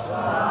Svaha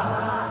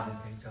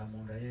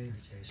Kintamundaye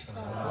Viche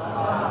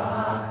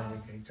Svaha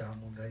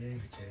Kintamundaye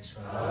Viche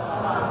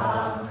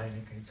Svaha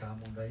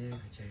Kintamundaye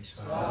Viche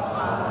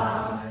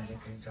Svaha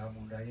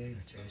Kintamundaye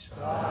Viche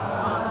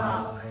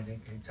Svaha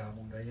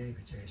Kintamundaye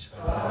Viche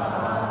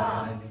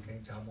Svaha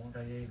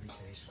Kintamundaye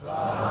Viche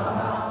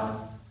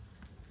Svaha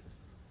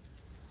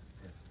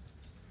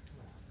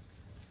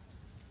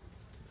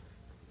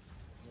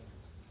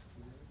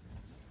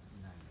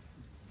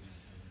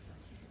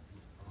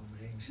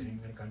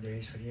Sring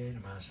Kandeshwari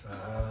Namah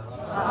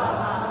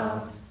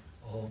Svaha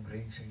Om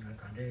Ring Sring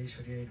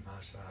Kandeshwari Namah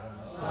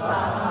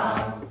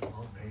Svaha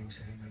Om Ring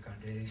Sring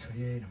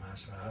Kandeshwari Namah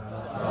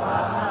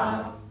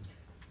Svaha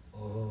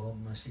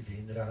Om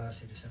Siddhindra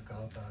Siddha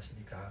Sankalpa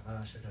Siddhikama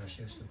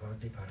Sadasya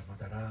Stubhanti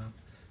Paramadara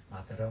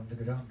Mataram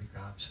Dagadam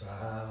Vikam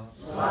Svaha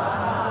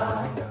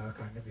Svaha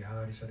Kanda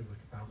Bihari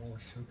Sarvati Pamo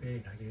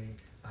Supe Nage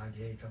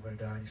Age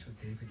Tavardani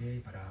Sute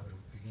Vide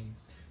Paravarupini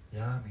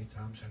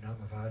Yamitam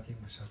Sanamavati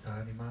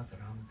Masatani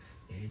Mataram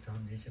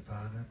Etam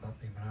Nitapana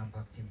Papimram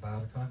Bhaktim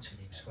Bhavatvan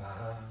Sanim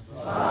Swaha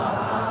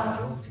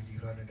Joti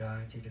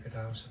Divanadai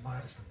Chitakatam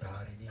Samara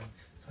Sandarini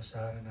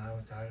Fasarana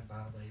Avatar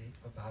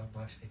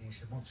Bhavashini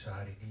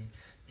Samutsarini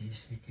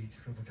Disikit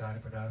Rubutar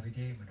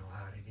Padavide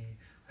Manoharini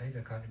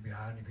Aidakani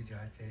Bihani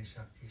Vijayate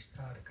Shakti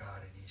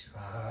Starakarini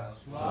Swaha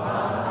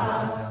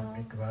Etam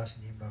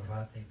Nikvasini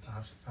Bhavati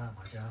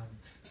Asapamajam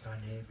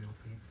Prane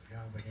Vyopim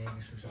Yam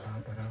Vanemi Susana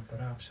Param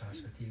Param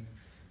Sasvatim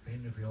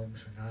Venu Vyom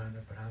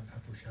Sunana Param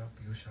Hapusham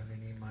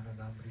Piyusangini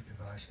Mananam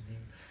Ritavasini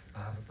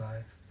Bhavabai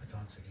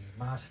Advansani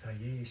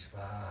Masraye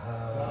Svaha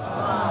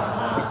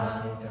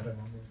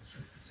Setaramam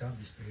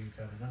Chandistri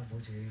Taranam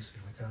Buje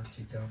Srimatam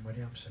Chitam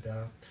Mariam Sada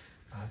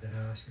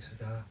Adara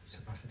Sisada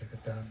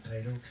Samasadakatam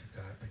Trailok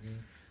Sutarpani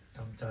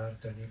Tamtar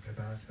Tani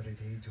Prabhas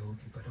Varade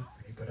Joti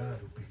Parupani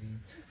Pararupini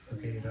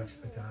Loke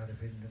Rakspatar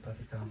Vinda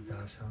Patitam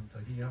Dasam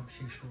Padiyam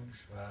Shishum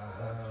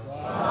Swaha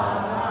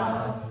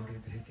Mudi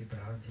Dhriti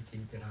Branti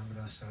Kitaram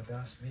Rasada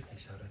Smiti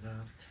Sarana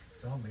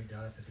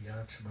Domidat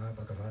Riyakshma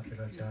Bhagavati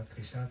Rajat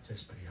Prisat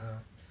Spriha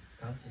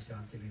Kanti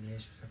Santi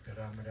Vinesh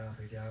Saktaramada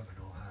Vidya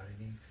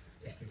Manoharini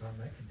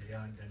Estivama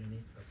Indriyan Danini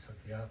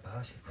Vatsatya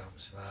Bhasitam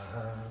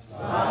Swaha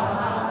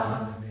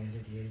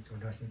Medidi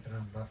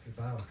Tunasnitaram Bhakti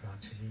Bhava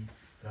Kransini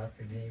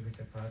Ratine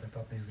Vitapada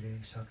Papevri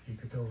Sakti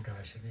Kato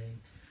Dashine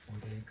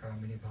Ude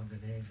Kamini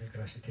Bandane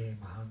Vikrasite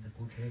Mahanda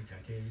Gute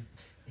Jate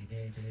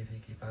Ine Devi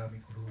Kipami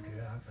Kurude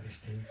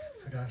Apariste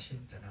Sudashin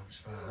Tanam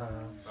Swaha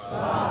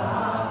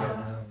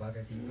Yana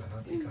Bhagati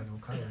Bhavati Kanu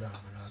Kalula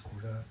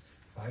Manakula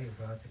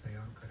Vayuvati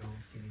Payankaro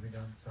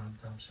Kinividam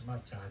Tvantam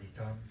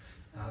Samacharitam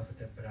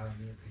Avata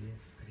Brahmi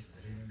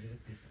Pristarim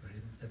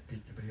Pitvarim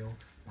Tapitbrio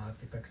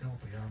Mati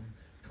Paknopayam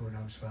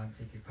Tunam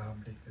Svanti Kipam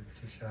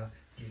Littrisha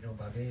Tino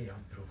Bhaveyam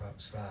Dhruvam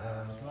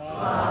Swaha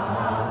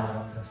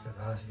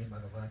Tastavasini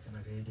Bhagavati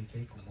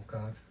Mavedike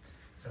Kumukat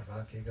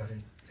Savake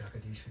Garin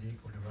Jagadishvili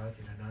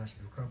Kunavati Nanas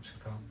Dukam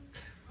Sukam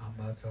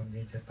Amatram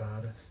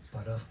Nityapada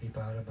Parafki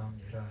Parabam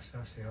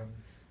Nirasasayam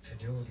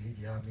Shajodi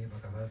Dhyami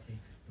Bhagavati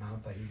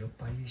Mampahilo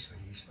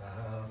Paiswari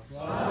Swaha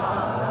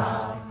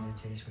Swaha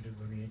Cheswari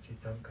Bhumi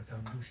Chitam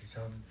Katam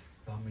Dushitam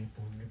Vami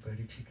Pumni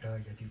Parikshika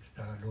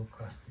Yaditata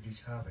Lokas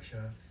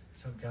Pudichavasha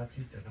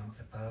Samgyati Tanam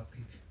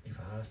Tapapi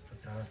Nivas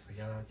Tatas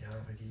Paya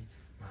Javadi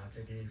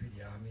Mata Devi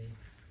Dhyami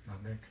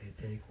Mame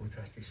Krite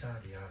Kutrasti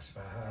Sadhya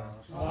Swaha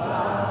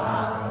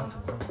Swaha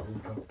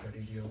Rupam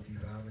Paridio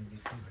Divam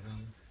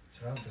Ditivanam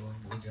Shravdvam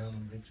Bhujam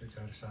Vitsu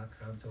Charsa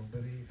Kranto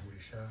Bhavi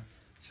Burisha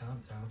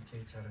Shantam Che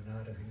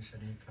Charanara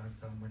Vinsane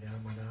Krantam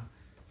Manyamana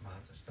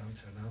Matastam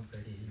Sanam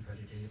Parihi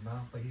Varide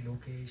Mampahi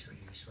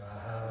Lokeshwari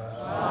Swaha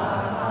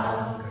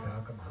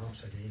Karakam Ham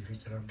Sade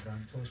Vicharam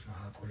Grantos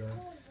Mahakula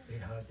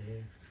Vihade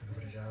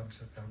Nuvrajam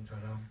Satam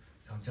Saram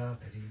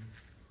Tamjatarim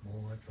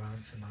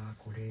Mohatvansama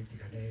Kure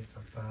Tigane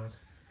Tampat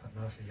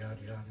Padmasaya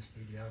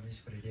Dhyanastidiamis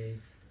Varide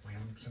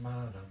Mayam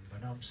Samalam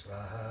Vanam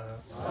Swaha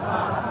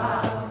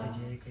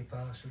Swaha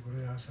Kripa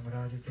Sugurya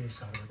Samarajite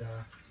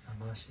Sarvada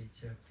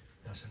Amashitya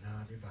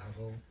Dasanadi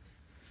Bhavo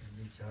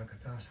Nitya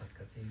Kata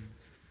Satkati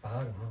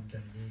Paramham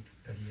Janni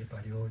Kariye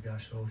Paryo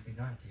Daso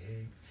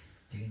Hinati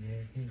Dine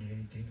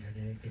Hine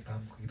Dinjane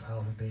Kipam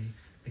Kipavabe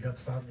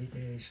Vigatvam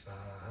Nite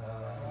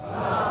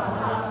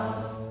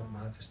Svaha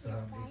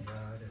Matastam Vidya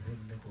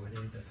Devinda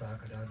Kore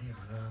Datvakadani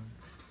Manam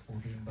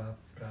Udimba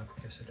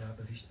Prapya Sada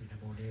Bhavishti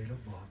Namode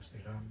Lubmoham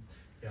Stiram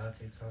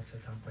Yate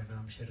Tratsatam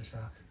Panam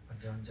Shirasa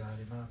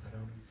Panjanjali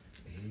Mataram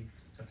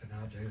Satana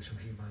Jaya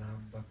Subhimanam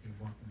Bhakti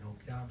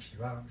Mokyam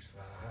Shivam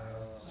Swaha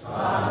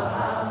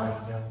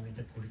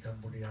Yamita Pulitam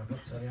Buddhya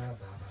Vatsaya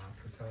Bhava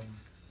Prutam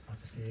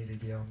Ataste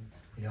Lidyam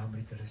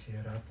Yamrita Rasya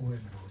Rapu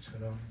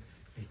Manocharam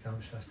Itam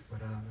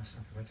Shastvarana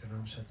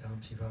Satvachanam Satam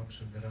Shivam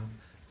Sundaram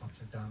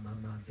Apsatam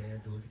Amma Jaya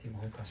Durti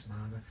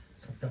Mohakasmana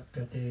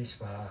Satapyate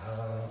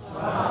Swaha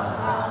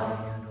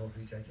Yano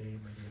Vijate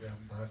Madiram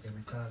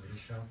Bhagyamita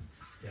Drisham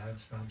Yam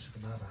Svam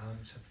Sukamabham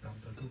Satam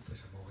Tadupa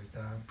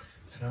Samohitam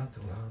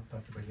Srantuham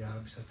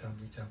Patibayam Satam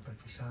Nicham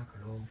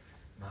Pratisakalo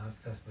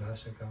Matas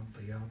Bhasakam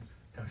Priyam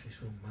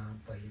Tashisumam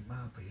Pahima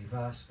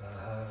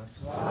Pahivasvaha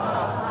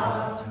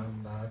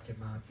Jamba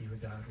Kemati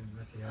Vidarum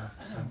Natya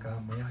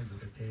Sankamaya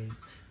Yurate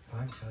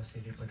Pancha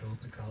Siri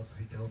Padopikal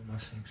Vitom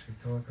Nasing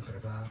Sritor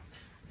Kaprabha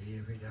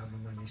Devidama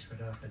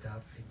Manisvara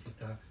Tadap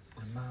Vichita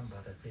Namam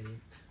Bhadate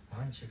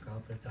Panchika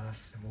Pratas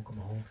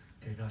Samukamaho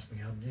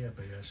Tinasmiyam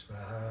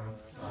Nirbayasvaha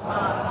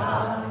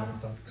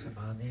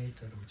Samane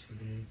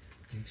Taruchide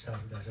Diksha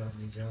Hudajam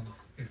Nijam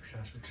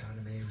Iksha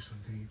Suksaname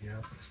Sundvidya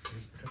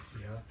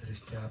Prastya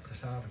Dristya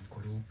Prasaram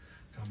Kuru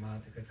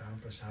Tamatikatam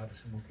Prasada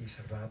Samuki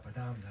Sarva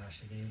Padam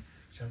Nashini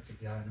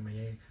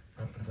Shantigyanamaye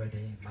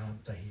Prabhavade Mam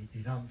Tahi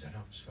Dinam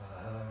Janam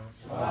Swaha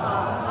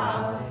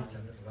Swaha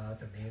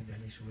Chandravata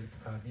Medhani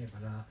Suripakani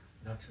Mala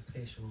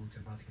Nakshatresu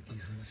Jamatkati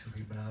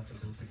Subhimanata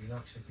Dupini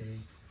Lakshate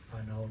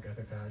Pano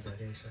Gagata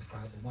Jare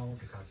Shastabumau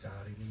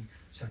Dikatarini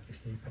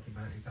Shaktisti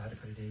Patimari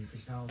Padapade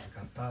Vishnau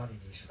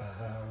Dikaparini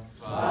Swaha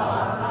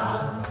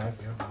Swaha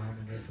Bhagyam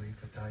Mamane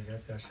Tuikataya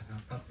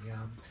Darshanam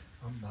Papyam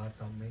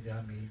Ambatam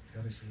Medami,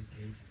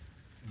 Gravisitit,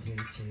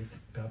 Jechit,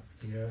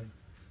 Baptir,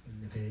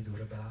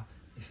 Veduraba,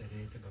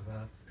 Iserete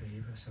Bavat,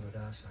 Peva,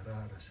 Savada,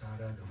 Sarara,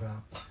 Sara, Dura,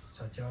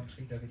 Satyam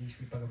Sri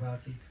Dagadishvi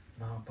Bhagavati,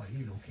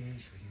 Mahampahilo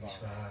Keshvi,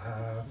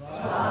 Swaha,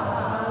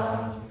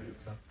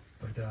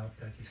 Pada,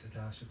 Tati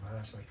Sada,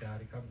 Subha,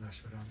 Svakarikam,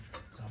 Nashvaram,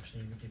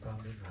 Samsnimiti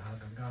Pamid,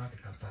 Mahaganga,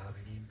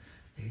 Kapavinim,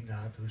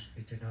 Dinatus,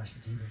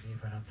 Vitanasi Jivani,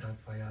 Vanantat,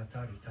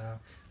 Vayatarita,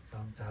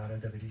 Tara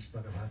Dagadish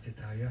Bhagavati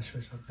Taya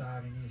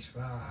Swasantarini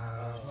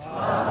Swaha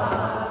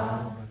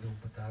Madhum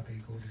Patapi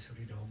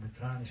Godisuri Dom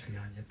Matrani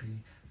Svianyapi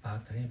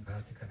Patrim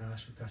Vatikana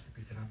Sutasti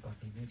Pitram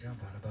Patni Nijam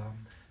Barabam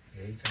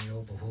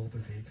Yechayo Bavo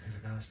Bhavet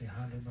Vivanasni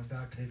Hanu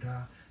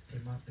Mandatrida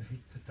Timat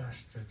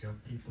Vittasta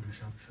Jamti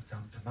Purusham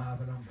Satam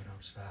Tamavalam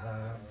Varam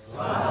Swaha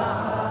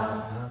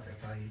Mata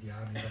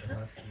Paidyami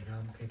Bhagavati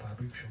Nam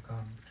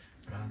Kepabhikshukam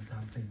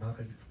Prantam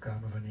Timagaditkam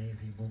Vane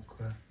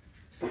Vimukha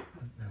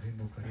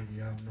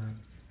Navimukaridyam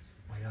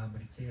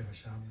Mayamriti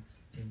Vasam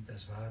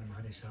Tintasvar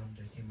Manisam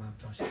Dekimam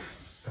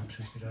Tam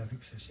Sustira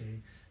Vikshase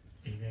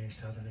Dine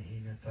Sadana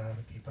Hinatar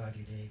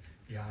Pipadine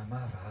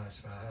Yama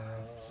Vasva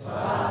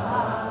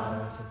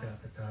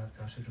Siddhatata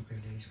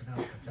Tasudukele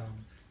Svanakatam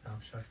Tam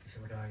Shakti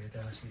Savadaya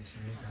Dasi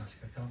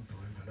Snedaskatam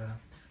Purmala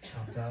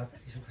Tam Dat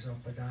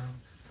Isukasampadam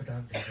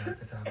Padam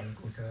Degatami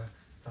Kuta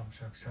Tam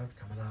Shakshat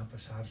Kamalam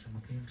Pasar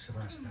Samakim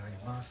Savasnaya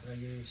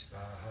Masraye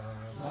Svaha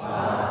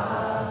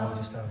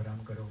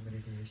Stavram Karo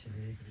Meride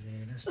Sive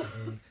Grinena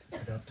Spade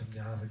Padaptam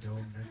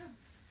Yavajom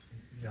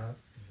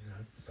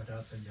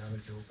Padaptam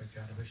Yavajom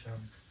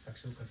Pajanavasham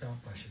Taksukatam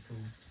Pashitu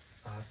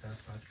Patat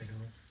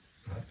Patkanu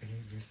Bhatkani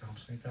Yestam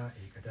Smita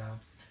Ekada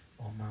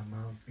Om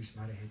Mama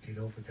Vismare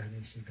Hetilo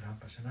Pajani Shigram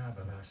Pasana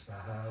Bava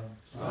Svaha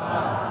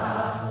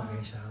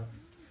Yesham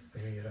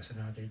Pe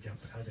Rasana De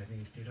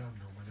Japadani Stiram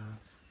Nomana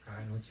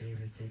Kaino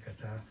Jevite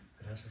Kata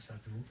Rasa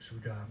Sadu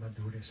Suda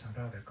Madure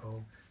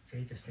Saradako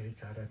Jete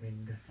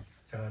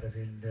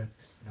Jaravind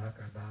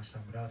Nakaba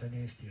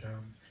Samradane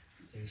Stiram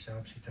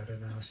Jesab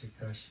Sitarana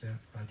Sitasya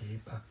Adi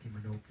Bhakti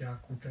Manopya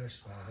Kuta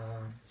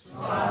Swaha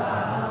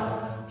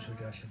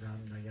Sudashanam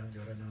Nayam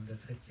Yorananda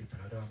Tripti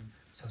Pradam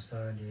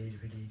Sasa Led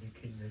Vidini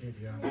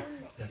Kindaridyam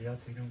Daryat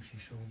Vinum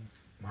Shishum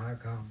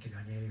Margam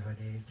Tigane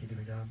Hane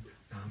Tidividam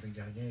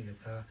Namijane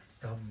Yata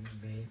Tam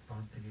Me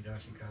Pantani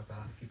Rashika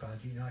Bhakti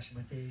Padi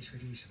Nashmate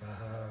Shri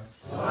Swaha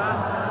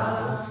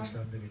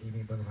Islam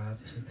Begadimi Bhagavat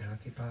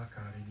Siddhaki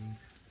Pakarini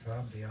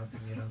Tvam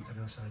Deyantami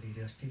Rantana Sadi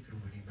Rasti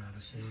Trubani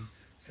Manase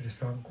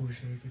Sristram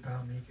Kurse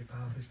Kipami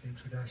Kipavristim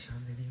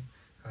Sudashandinim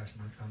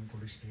Kasmatram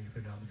Kurse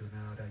Vidam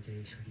Duna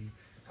Rajeshwari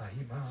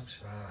Pahimam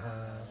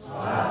Swaha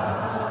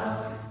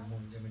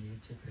Munjamani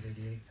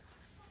Chitridi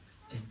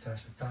Cinta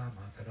Suta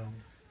Mataram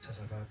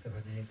Sasavata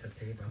Vane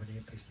Tate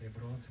Bhavane Piste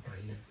Bront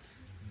Pahi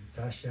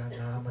Tasya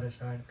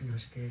Namarasan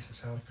Pihuske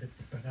Sasav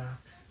Triptipana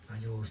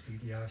Ayo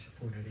Stidia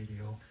Sapuna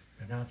Radio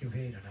Nanati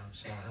Vedanam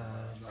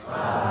Swaha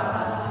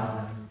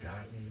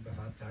Dharni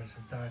Bhavatar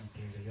Santani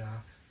Telaya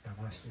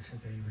Namaste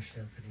Sadeva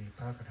Sheltani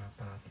Pakana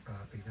Pati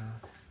Papina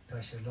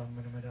Tasya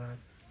Lammanamada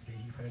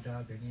Dehi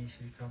Prada Dani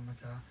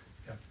Srikamata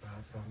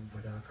Tatpatram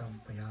Vadakam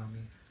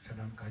Payami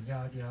Sanam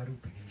Kanyadya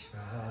Rupini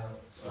Swaha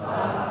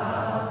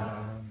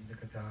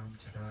Dekatam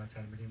Chara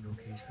Charmadim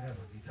Lokeshwara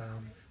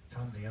Bhagitam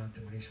Tam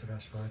Dayantam Rishwara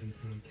Swari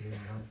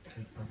Teyam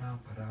Tripamam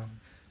Param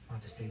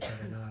Mataste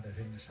Charana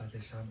Ravinda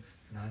Sadesam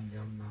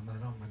Nanyam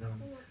Mamaram Manam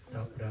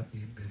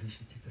Taprabhim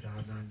Bhavishititara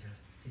Nanja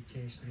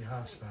Tiche Spriha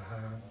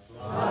Swaha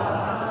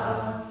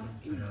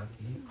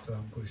Raki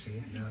Tvam Kurse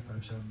Ya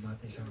Parsam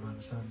Mati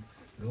Samansam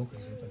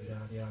Lokase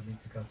Pavirarya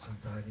Mitikat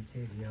Santani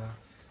Telia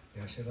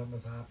Yasharam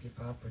Bhavapi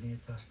Papani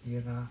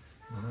Tasdina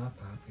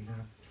Mahapapina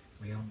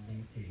Mayam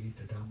Niti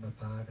Tadamba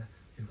Pada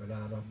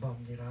Yugalaram Bam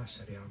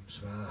Nirasaryam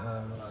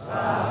Swaha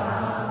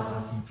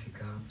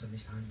Deepikam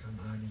Tamishantam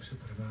Hanim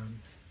Supravam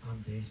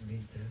Andes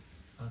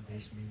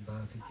Min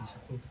Bhaviti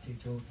Sukupti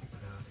Joti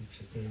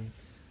Paravikshate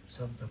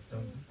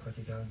Samtaptam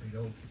Patidan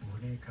Viloki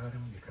Bhune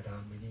Karam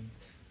Vikadamini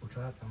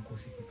Utratam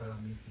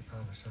Kosikipami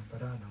Kipavasam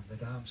Paranam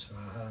Dadam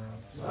Swaha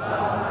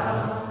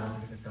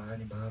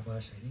Tirgatani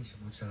Bhava Seni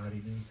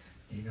Samusarini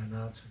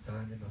Dinanath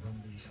Sutani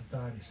Bhavamdi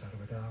Satani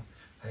Sarvada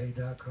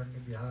Haida Karni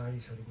Bihari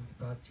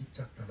Sarvutipat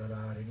Chichak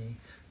Tadalarini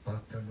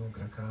Bhaktanu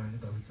Grakani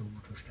Bhavitum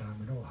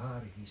Trustamano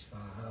Harihi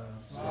Swaha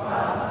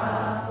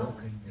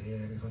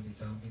Lokindre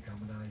Vivanditam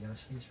Vikamanaya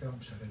Sisvam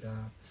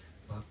Sarada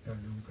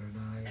Bhaktanu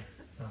Granai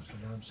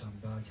Tapsalam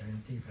Samba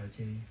Jayanti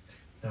Praje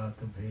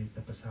Datum Ve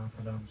Tapasam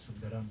Phalam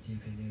Subdaram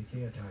Tivene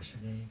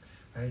Jayatashane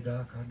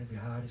Haida Karni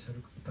Bihari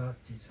Sarvutipat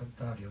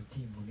Chisamtaryo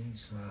Timuni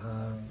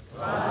Swaha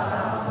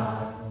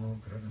Bhaktanu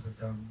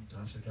Granavatam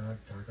Tapsadak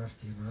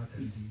Tagasti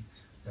Matari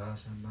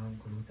Dasamam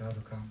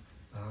Kurutavakam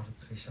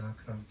Artrisha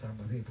Krantam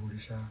Bhave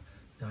Burisha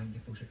Danya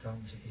Pusakam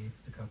Sehe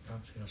Takatam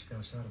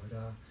Siraska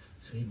Sarvada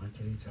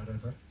Srimate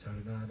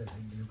Charanada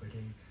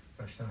Vindugade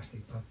Prashasti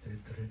Bhakti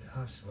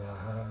Dridha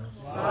Swaha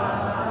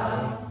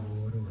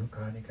Guru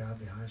Kanika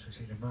Vihar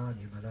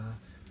Susiramani Mala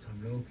Tam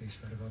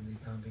Lokeshwar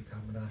Vanditam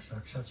Vikamala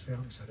Sakshat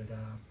Swayam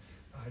Sarada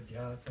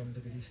Adyatam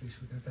Dagadi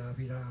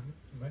Sudataviram,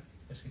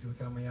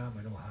 Sidutamaya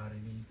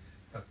Manoharini,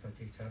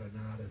 Takpati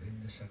Charana,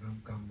 Ravinda Sanam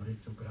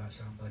Kamritu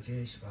Grasam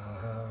Bhaje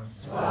Swaha,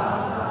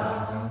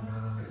 Swaha,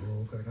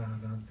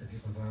 Oganam,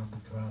 Tavipavam,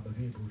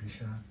 Tvabavi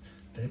Buddhisha,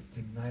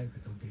 Teptim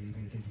Naikato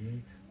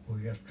Devi,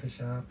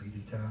 Uyastrisha,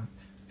 Pidita,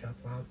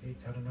 Chatvati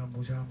Charanam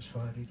Mujam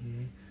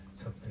Swadidi,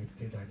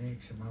 Saptipti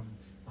Danexamam,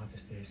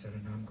 Mataste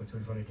Saranam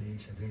Katulvaride,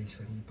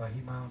 Saveswari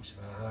Pahimam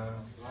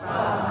Swaha,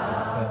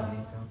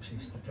 Swaha,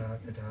 Sistata,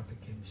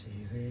 Tadapikim,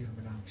 Sive,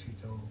 Manam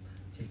Sito,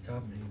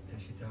 Sitam,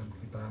 Tesitam,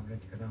 Kibam,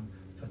 Letkanam,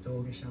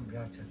 Fatoni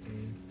Sambyachate,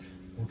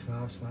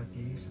 Utva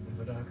Swati,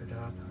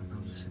 Samvadakadat,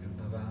 Anam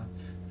Sidambava,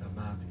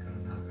 Tamat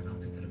Karanakanam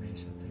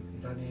Pitarmesa,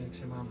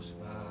 Tanexamam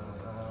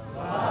Swaha,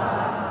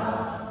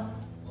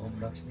 Om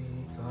Lakshmi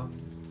Tvam,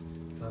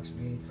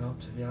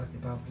 Sadyati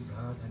Pampi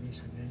Bhadani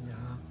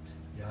Sanyanya,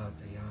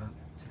 Yataya,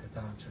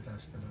 Sikatam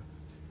Sadastara,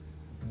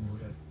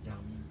 Buddha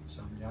Yam,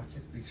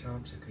 Samyachit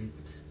Biksham Sakrit,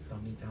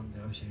 Tamitam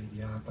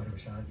Davshedya,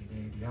 Parvashadi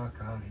Dya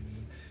Karini,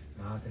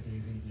 Mata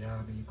Devi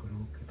Dyami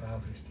Guru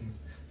Kipavristi,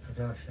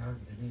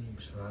 Pradashandanim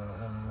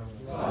Swaha,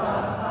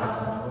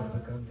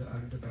 Vakanda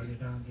Anda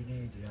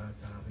Balinandine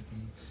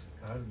Dyatavati,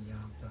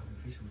 Karmyam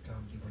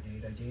Tavishmutam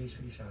Divaneda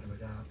Jesri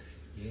Sarvada,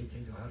 Yete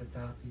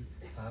Dharatapi,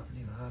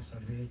 Apni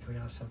Sarve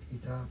Toya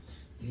Satkita,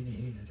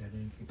 Dini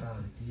Jane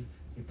Kipavati,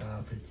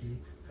 Kipavriti,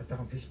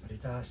 Katamvis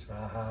Prita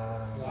Swaha,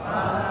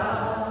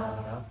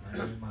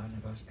 Rapmani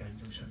Manavas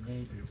Kanju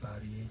Samne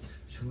Pilpari,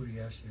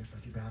 Surya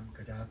Sirpatibam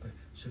Kadapa,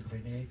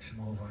 Sukvenek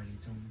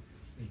Smovalitum,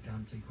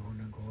 Itamti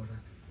Gonangora,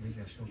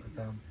 Villa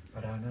Sukatam,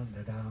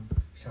 Paranandadam,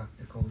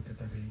 Shakta Kota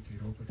Taveti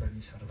Rokutani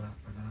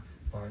Sarvapana,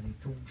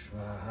 Parnitum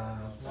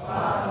Swaha,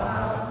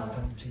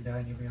 Tam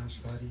Sidani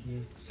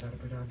Vyaswadi,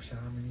 Sarpadam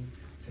Shamini,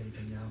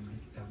 Chaitanyam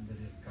Nitam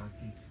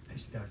Kati,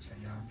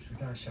 Pistachayam,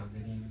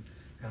 Sudashanganim,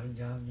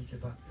 Karanjam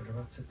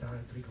Nitabhaktaravatsata,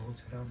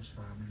 Trigocharam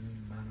Swamini,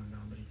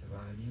 Mananam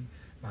Ritavani,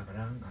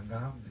 Magarang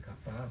Gangam, the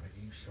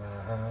Kapavani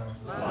Swaha,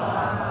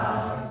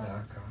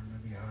 Karna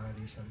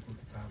Vihari,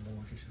 Sarkutamo,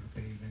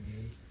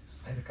 Tisrupenagi,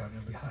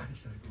 Karna Vihari,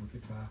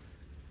 Sarkutpa,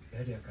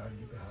 Area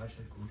Karni Vihar,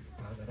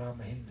 Sarkutpa, the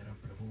Ramahindra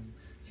Prabhu,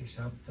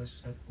 Shamtas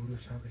Sat Guru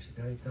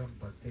Samasiddaitam,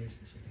 Bhaktes,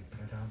 Siddhi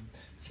Pradam,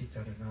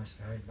 Chitaranas,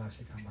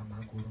 Nasitam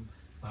Amagurum,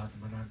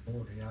 Madmanak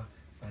Bodhya,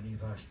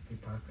 Vanivasti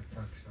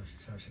Pakatak,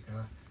 Sasika,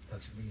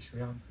 Lakshmi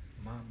Swam,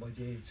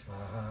 Mambaje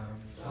Swaha,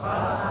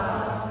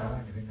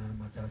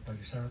 Vinamata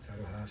Pagasa,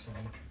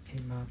 Taruhasani,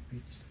 Sima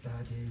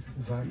Pitistade,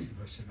 Uvati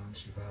Vasanam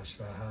Shiva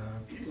Swaha,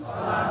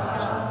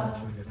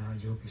 Sudana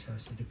Yogisa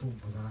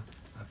Siddhipumpava,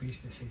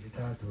 Abhishna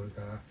Siddhita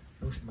Durga,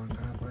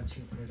 Lushmanka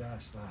Panchim Prada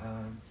Swaha,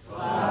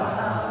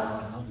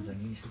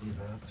 Amdani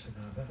Siddhiva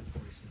Pasanava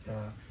Purisita,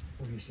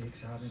 Purisik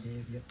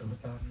Samadev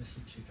Yatavatam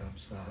Nasipsitam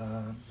Swaha,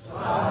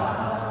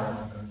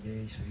 Kande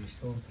Sri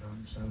Stotram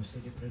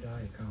Sausidi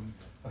Pradayakam,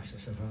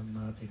 Vasasavam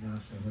Matina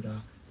Savada,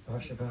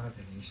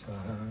 Vashavatani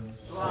Swaha,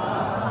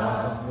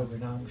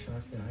 Yoganam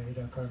Shakya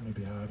Haida Karna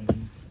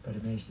Biharini,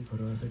 Paramesti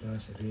Kurovida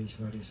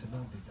Saveshwari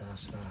Samambita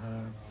Swaha,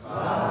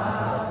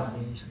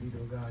 Kande Sri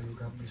Durga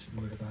Yugam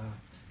Vishmurva,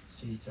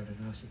 Sri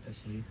Charanasita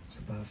Sri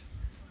Sabas,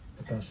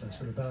 Tapasa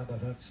Surabha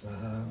Bhavat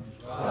Swaha,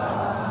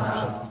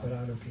 Shakti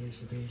Paraloke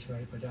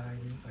Saveshwari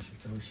Padayani,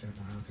 Ashutosha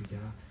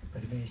Mahavidya,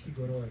 Paramesti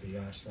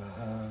Gorodia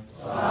Swaha,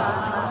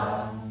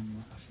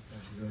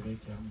 Ashutashi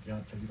Yorekyam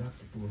Jatra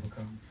Vivakti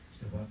Purvakam,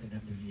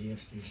 Stavatinam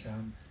Duyevski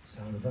Sham,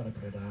 Salvara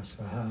Prada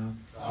Swaha,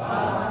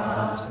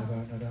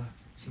 Savanada,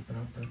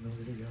 Siprampa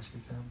Nudri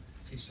Yastitam,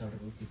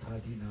 Sisarvuti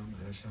Padinam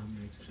Rasham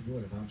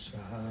Sudurvam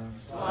Swaha,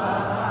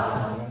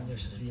 Ranya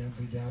Sriyam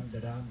Vidyam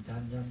Dadam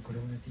Danyam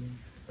Kurunatim,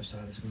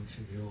 Pasaras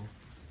Vukshidyo,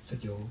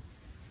 Sadyo,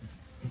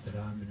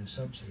 Itaram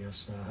Minasam Saya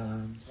Swaha,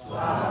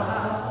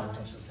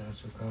 Tasata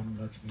Sukam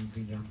Lakshmi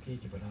Vidyam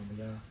Kiti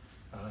Paramaya,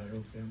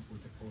 Arogyam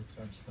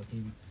Putakotram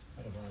Svatim,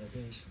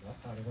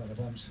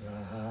 Arvaravam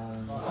Swaha,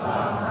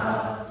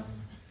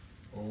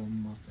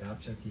 Om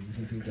Rapsati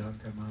Vividam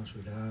Kama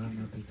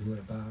Sudana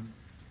Pidurabam,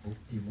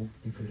 Mukti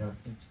Mukti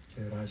Viratni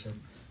Cherasham,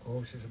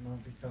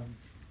 Koshasamampitam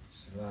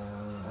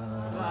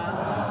Swaha.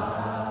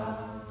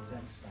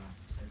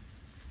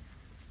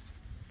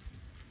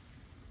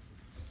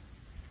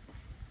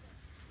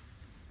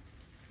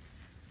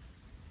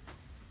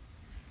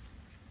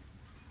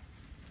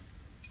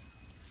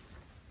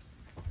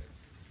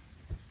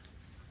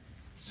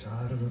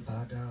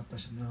 Sarvapada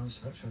Pasanam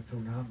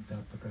Satunam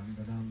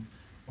Dapagandanam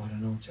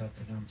Marano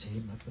Chatanam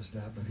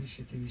Chematvasda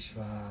Bhavishiti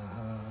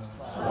Swaha.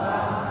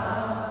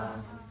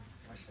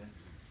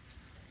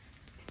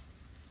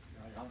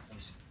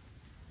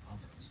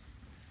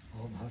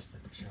 Om Hasta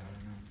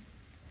Paksharanam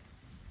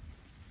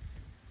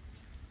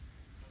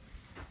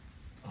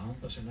Om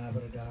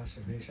Pasanavada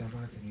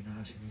Saveshamatini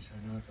Nashini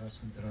Sanaka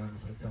Sandran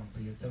Vratam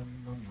Priyatam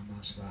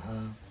Mama Swaha.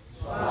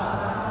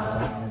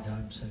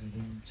 Dam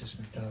Saridim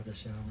Chasmata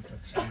Dasham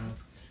Takshanav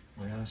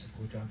Maya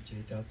Saputam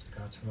Chetat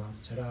Katsvam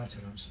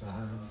Characharam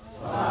Swaha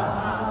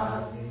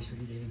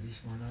Yeshuri Devi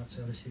Swanat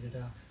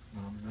Sarasiddha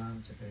Mamnam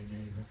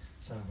Chakaineva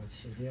Savat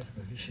Siddhyar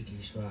Bhavishiti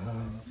Swaha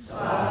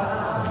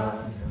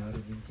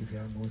Viharidim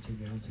Kivyam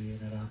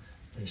Venara,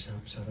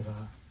 Tesham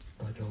Sarva,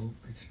 Pado,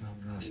 Piksnam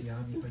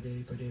Nasyami Pade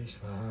Pade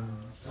Swaha,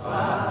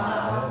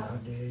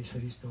 Varakande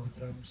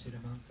Swaristotram,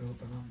 Siddhamantro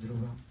Pamam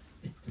Dhruvam,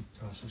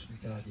 Ittutva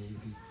Susmita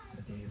Devi,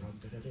 Padevam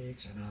Vidadek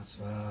Sanat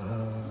Swaha,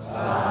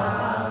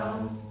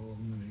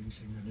 Om Ring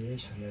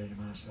Singhaneshwarya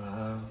Namah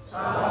Swaha,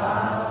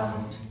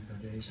 Om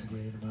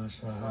Singhaneshwarya Namah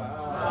Swaha,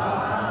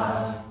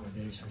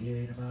 Singhaneshwarya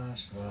Namah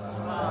Swaha.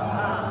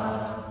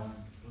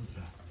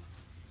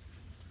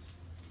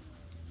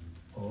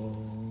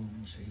 Om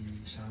Sri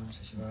Sam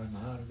Sasivan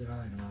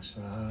Maharudraya Namah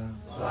Swaha.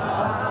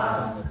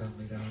 Tambakam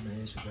Vidame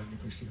Sugandhi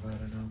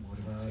Pushtivaranam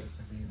Urvar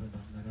Kadeva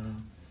Bandanam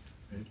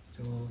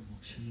Rito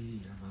Mukshi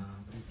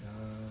Yamamrita.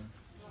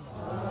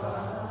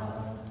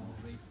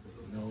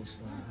 No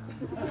Swaha.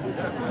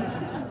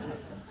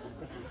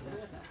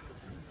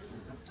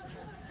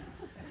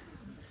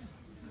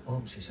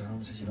 Om Sri Sam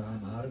Sasivan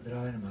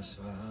Maharudraya Namah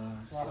Swaha.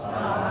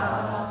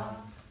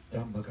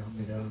 Tambakam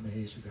Vidame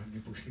Sugandhi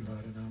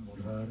Pushtivaranam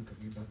Urvar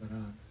Kadeva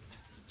Bandanam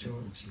Rito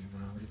Mukshi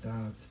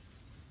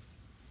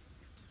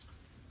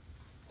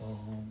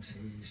Om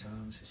Sri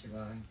Sam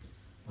Sasivaya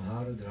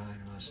Maharudraya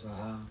Namah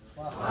Swaha.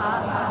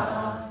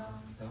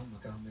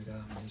 Dhammakam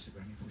Vidame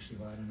Sugandhi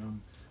Pushtivaranam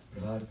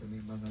Pravartami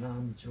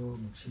Manganam Cho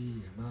Mukshi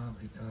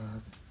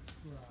Yamamritat.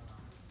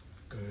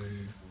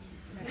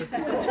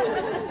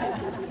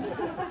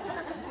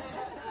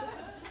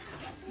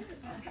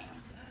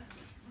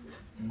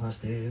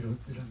 Namaste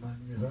Rudra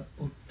Manjava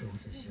Utto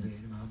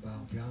Sasivena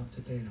Mahabhyam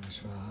Tatena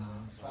Swaha.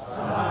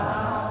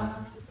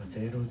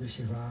 Namaste Rudra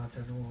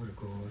Shivatanu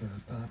Ragora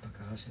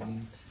Papakasini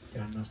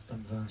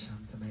Janastamva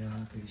Santamaya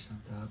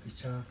Kirishanta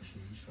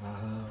Pichakashi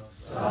Swaha.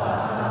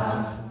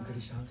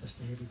 Kirishanta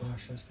Stevi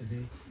Vasha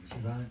Stevi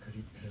Shivan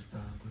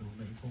Karitrata Guru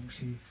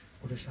Mehipungsi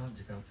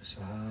Udashantakata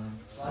Swaha.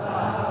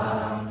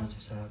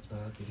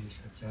 Sattva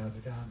Kirishata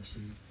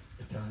Vidamasi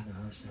Yatana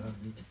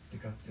Samit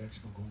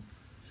Vikatyaksmagum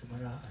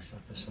Sumana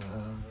Asata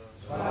Swaha.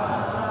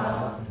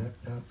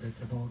 Preta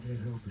Pretamode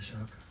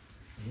Rupishaka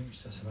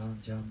Himsa Svam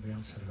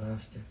Jambyam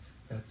Sarvaste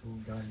Yatum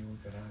Gayo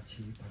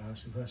Garachi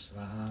Parasuva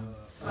Swaha.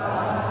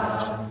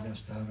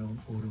 Yastanum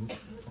Uru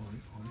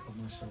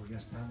Omaso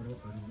Yastamro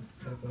Uru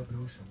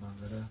Prabhabru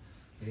Samangara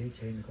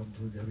Echen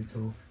Kampu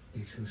Davito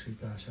Diksu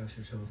Sita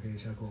Shashiso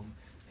Vesagum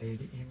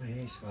Edi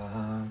Imahe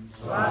Swaha.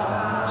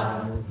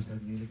 Swaha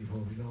Nilgi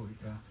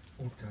Vovilovita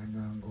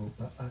Uttanam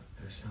Gopa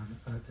Atasan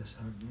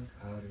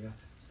Karya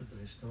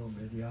Dristo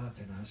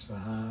Mediatena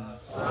Swaha.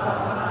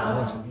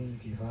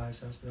 Nilgi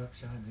Vaisas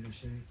Raksha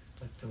Nirushe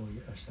Atoi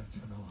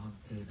Astatfano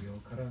Hantebio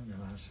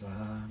Karanyama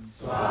Swaha.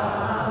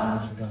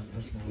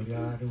 Sugandhas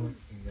Muryadu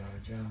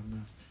Iyajam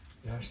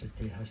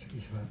Yashati Has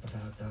Isva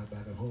Padata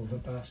Bhagavova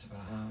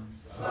Pasvaha.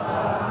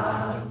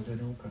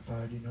 Jamdanu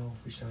Kapadino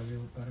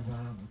Vishayo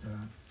Paravamuta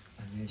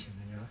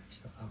Aneshanaya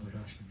Ista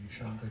Avarashmi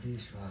Shankadi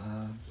Swaha.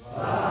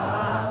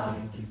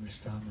 Iti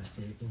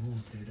Mistamaste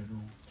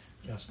Bhutedanu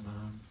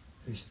Yasman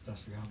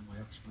Vistasyam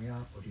Mayaksmaya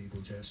Puri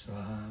Bhuja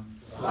Swaha.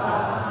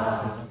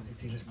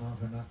 Itilis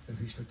Mavanakta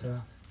Vishwata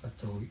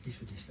Atoi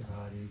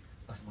Isudishtavari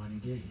Asmani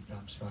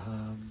Dehitam Swaha.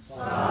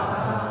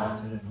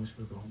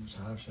 Tedanusbhagum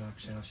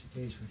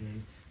Sahasakshashite Sude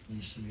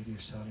Nishiri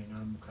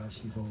Sarinam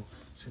Kasivo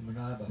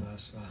Sumanabhava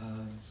Swaha.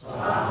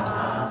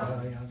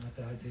 Astamukayam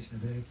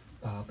Natatisnave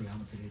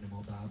Bhabhyam Tirinamo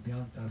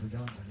Bhabhyam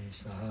Tavidantane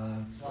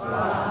Swaha.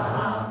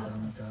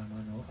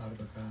 Tamano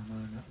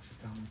Arbakamana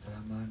Uksitam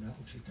Tamana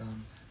Uksitam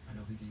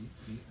Anavidi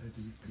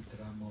Adi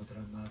Pitramo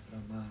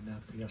Dramatramana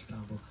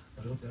Priyastambo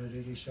Rudra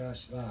Ririsha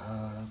Swaha.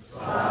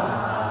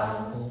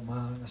 Om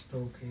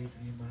Astoke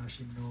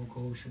Trimanashimno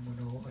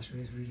Goshumuno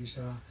Asves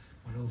Ririsha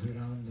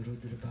Manoviran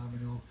Rudra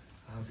Bhamino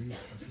Avi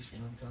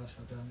Avismanta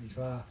Sadam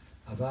Isva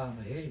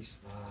Avama Hes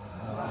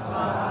Swaha.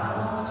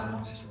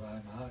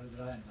 Sasivaya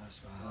Maharudraya Namah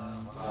Swaha.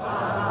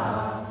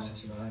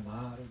 Sasivaya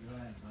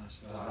Maharudraya Namah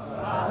Swaha.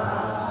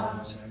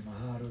 Sasivaya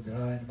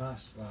Maharudraya Namah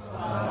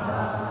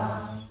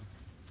Swaha.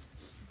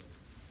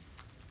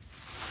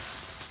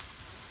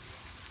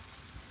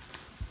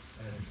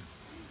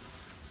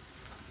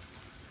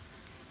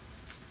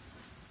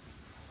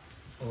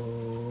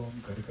 Om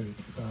Karikari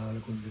Tipal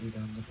Kundri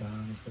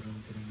Dhamatan Starum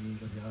Tirani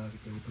Lavyari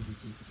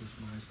Topaviti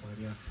Kutusma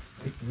Sparya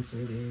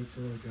Vikvicede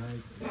Chojai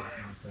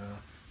Mata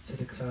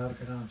Siddhikasar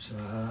Kanam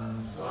Swaha.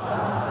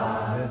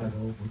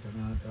 Vedavo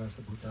Bhutanata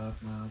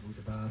Stabhutatma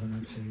Bhutabhavana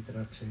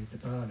Kshetra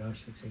Kshetrapala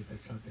Kshetra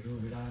Kshatiro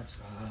Virat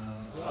Swaha.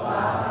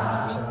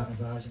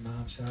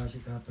 Shanavajimam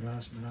Shashika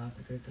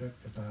Prasmanata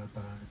Ketrakta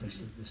Papana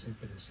Prasiddha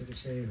Siddha Siddha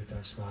Sevita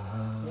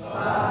Swaha.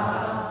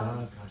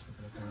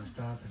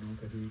 Kasta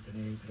Tanukavita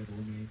Netra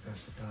Bhumi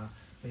Kasta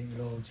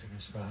Inglochana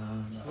Swaha.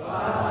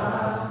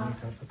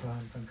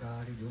 Karpapan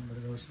Tankari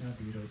Dumradosna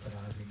Biro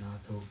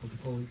Paravinato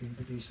Pudipoi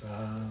Kimpati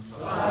Swaha.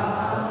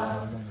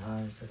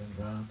 Hai Saran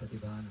Vam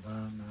Pativan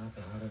Vam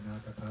Nakahara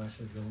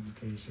Nakapasha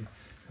Yomakesha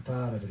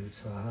Kapara Virit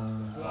Swaha.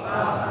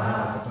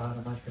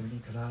 Kapara Matkavani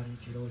Kalani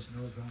Chiros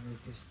Nos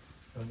Vanitis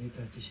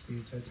Vanita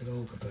Tishpita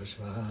Tiloka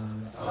Swaha.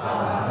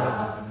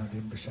 Jatana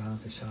Dimba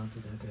Shanta Shanta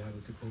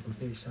Dhanapyaguti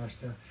Kopate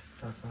Shasta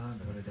Tatvan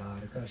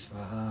Varadaraka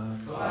Swaha.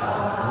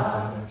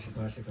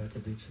 Sipa Vasikata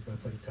Bhikshika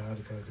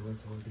Paritarika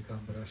Dvato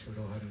Kambara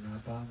Shuroharana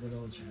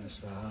Pandalochana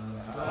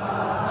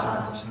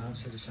Swaha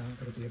Shanshri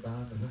Shankara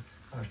Piyabandava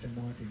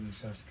Ashtamurti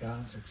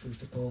Nisastkan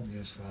Saksusta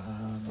Pomya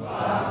Swaha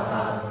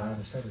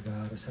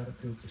Saragara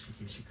Sarapyukta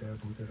Shikishika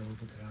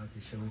Buddharopa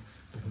Kratisho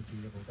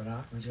Upatiya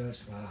Bhagaratmaja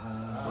Swaha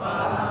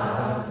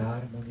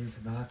Dharmani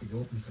Sanaki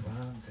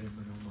Gopitavan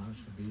Trimano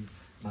Mansabi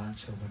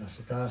Mancho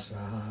Manasata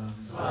Swaha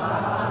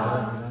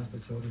Swaha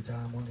Pachorita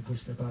Muni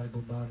Pushtapai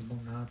Bubari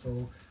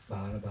Munato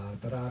Bala Bala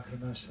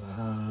Parakrama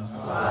Swaha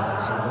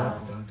Swaha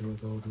Dandu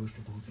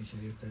Dushta Bhuti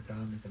Shirita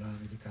Kami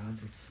Kalami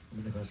Dikanti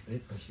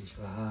Minivaslit Pashi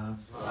Swaha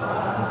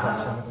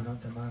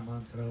Shabbananta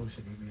Mantro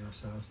Shadimi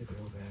Asasi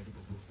Provadi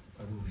Bubu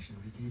Paru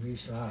Shuriti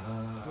Swaha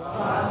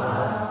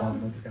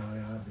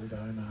Matikaya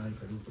Budanai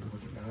Paru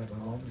Purukaya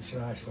Om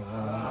Shra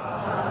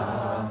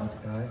Swaha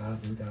Matikaya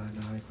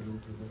Budanai Paru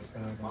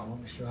Purukaya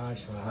Om Shra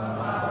Swaha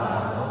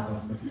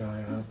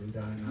Matikaya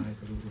Budanai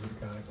Paru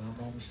Purukaya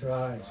Om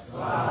Shra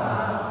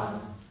Swaha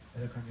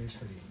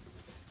Elakandeshwari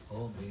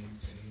Om Vim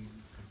Sri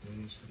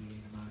Kandeshwari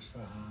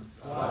Namaswaha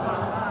Om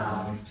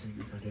Vim Sri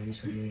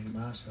Kandeshwari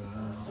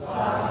Namaswaha Om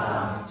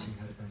Vim Sri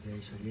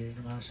Kandeshwari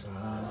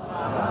Namaswaha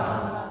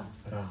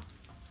Ram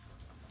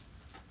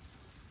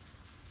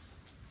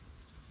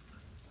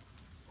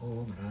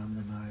Om Ram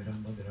Namai Ram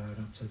Bhadra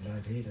Ram Sadra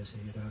Veda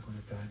Sera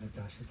Kunataya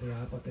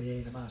Natashitaya Pataye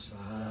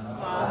Namaswaha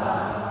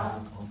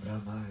Om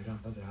Ramai Ram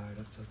Bhadra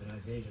Ram Sadra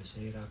Veda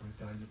Sera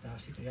Kunataya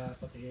Natashitaya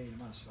Pataye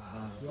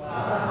Namaswaha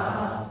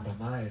Om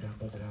Ramai Ram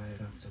Bhadra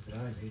Ram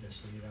Sadra Veda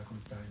Sera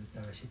Kunataya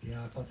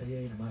Natashitaya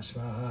Pataye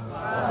Namaswaha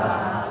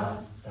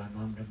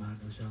Tamam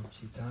Ramanujam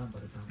Sitam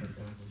Bharatam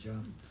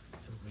Bharatanujam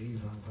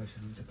Sugrivam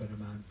Vashananta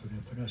Paraman Puna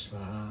Puna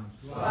Swaha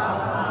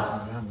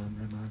Ramam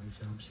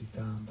Ramanujam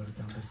Sitam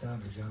Bharatam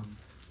Bharatanujam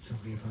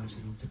Sugrivam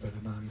Vashananta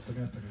Paramani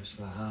Puna Puna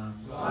Swaha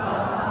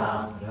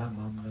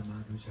Ramam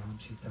Ramanujam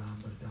Sitam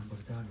Bharatam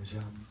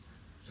Bharatanujam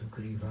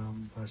Sugrivam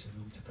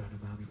Vashananta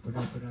Paramani Puna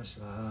Puna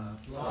Swaha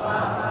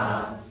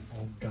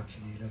Om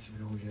Dakshini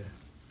Lakshmanoya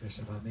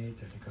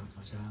Vesavameta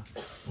Nikamasa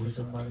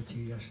Puratam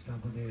Maruti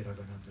Ashtamane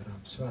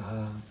Raganandaram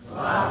Swaha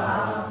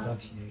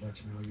Dakshini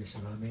Lakshmanoya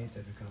Vesavameta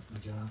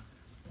Nikamasa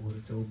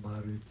Puratam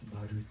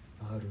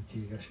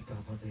Maruti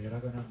Ashtamane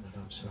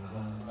Raganandaram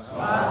Swaha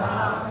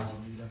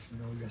Dakshini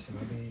Lakshmanoya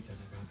Vesavameta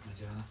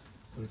Nikamasa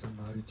Puratam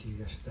Maruti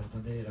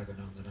Ashtamane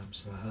Raganandaram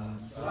Swaha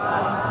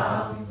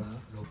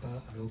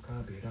Loka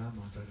Biram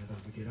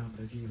Antaradamidiram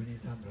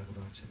Rajivanitam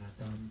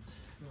Ragavansanatam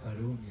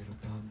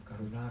Karunirupam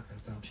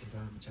Karunakaram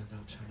Shidam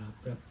Chandam Sanam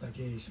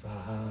Prapaje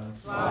Swaha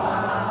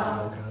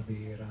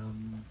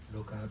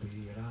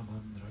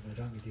Lokabiramam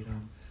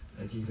Radharamidiram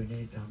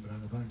Rajivanetam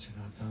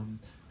Rangavansanatam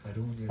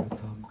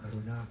Karunirupam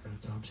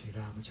Karunakaram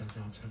Shidam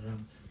Chandam Sanam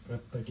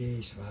Prapaje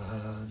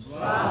Swaha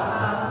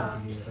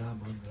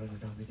Lokabiramam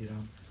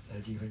Radharamidiram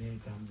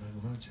Rajivanetam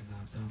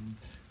Rangavansanatam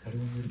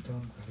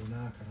Karunirupam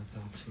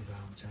Karunakaram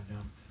Shidam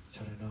Chandam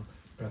Sanam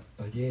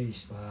Prapaje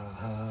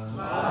Swaha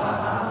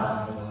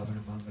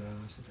Bhavana Mangala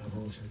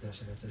Sutavo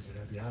Sudasarata Jira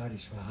Bihari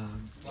Swaha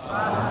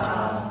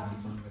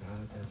Mangala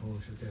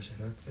Tavo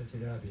Sudasarata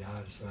Jira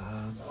Bihari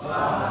Swaha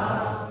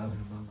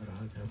Bhavana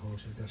Mangala Tavo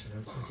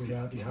Sudasarata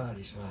Jira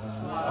Bihari Swaha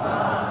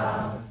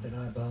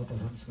Dana Bhava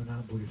Vansmana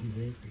Buddhi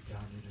Vivek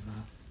Vitanidana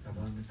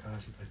Kavan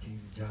Kasi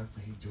Patin Jak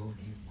Mahi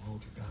Jonim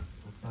Hotaka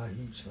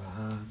Upahim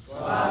Swaha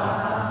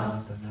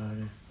Dana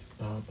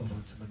Bhava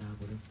Vansmana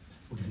Buddhi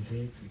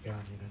Vivek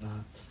Vitanidana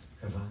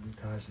Kavan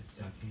Kasi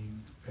Jakim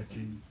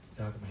Katin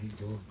Jak Mahi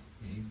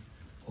Jonim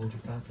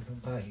Hotaka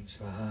Upahim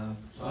Swaha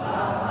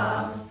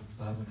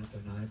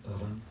Bhavanatanai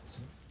Bhavan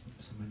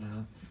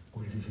Samana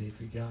Buddhi Vivek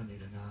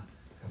Vitanidana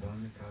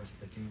Kavan Kasi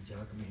Patin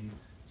Jak Mahi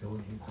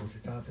Jonim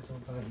Hotaka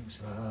Upahim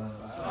Swaha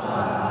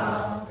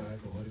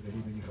Gaur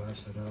Garibi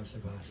Nivasara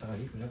Sabha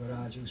Sahib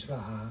Ragaraju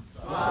Swaha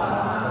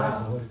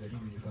Gaur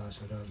Garibi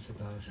Nivasara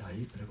Sabha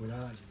Sahib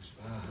Ragaraju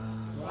Swaha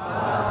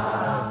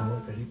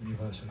Gaur Garibi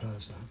Nivasara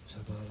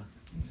Sabha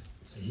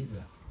Sahib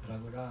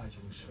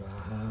Ragaraju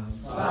Swaha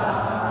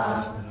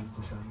Swaha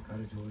Kushan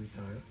Karjoy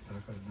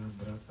Takaranam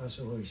Bharat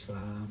Asoy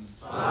Swaha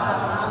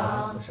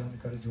Swaha Kushan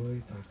Karjoy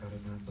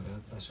Takaranam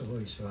Bharat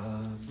Asoy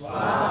Swaha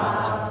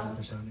Swaha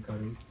Kushan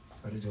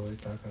Karjoy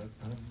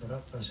Takaranam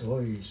Bharat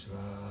Asoy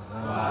Swaha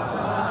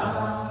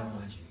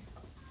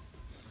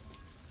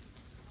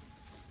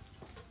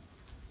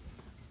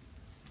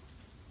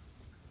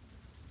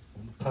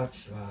Pat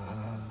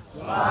Swaha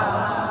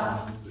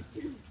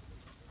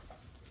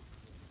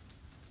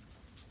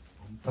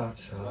Pat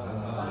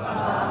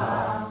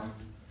Swaha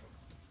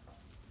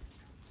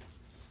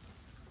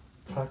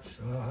Pat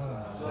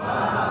Swaha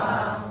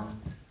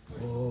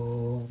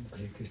Om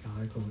Kri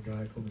Krishnaya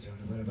Govindaya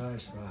Govindana Varavaya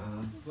Swaha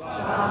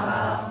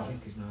Kri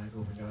Krishnaya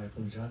Govindaya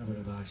Govindana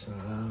Varavaya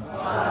Swaha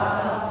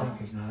Kri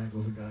Krishnaya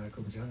Govindaya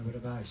Govindana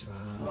Varavaya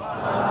Swaha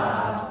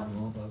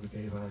Namo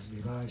Bhagavate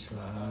Vasudevaya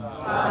Swaha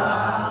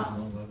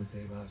Namo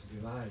Bhagavate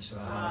Vasudevaya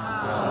Swaha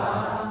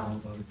Namo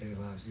Bhagavate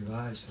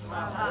Vasudevaya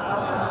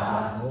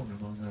Swaha Om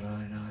Namo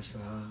Narayana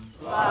Swaha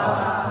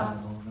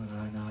Namo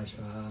Narayana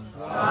Swaha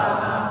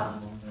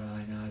Namo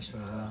Narayana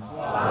Swaha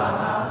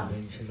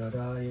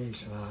Shiradaye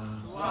Swaha,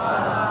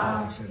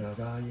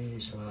 Shiradaye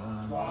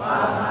Swaha,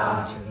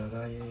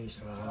 Shiradaye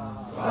Swaha,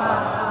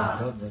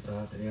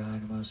 Dhammatattriyaya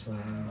Namah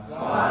Swaha,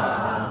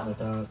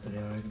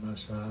 Dhammatattriyaya Namah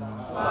Swaha,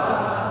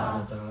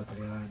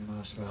 Dhammatattriyaya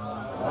Namah Swaha,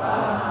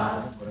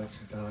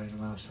 Gurukshitaya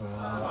Namah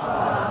Swaha,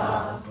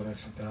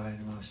 Gurukshitaya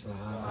Namah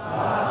Swaha,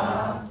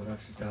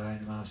 Gurukshitaya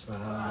Namah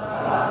Swaha,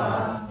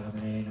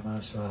 Brahmane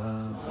Namah Swaha,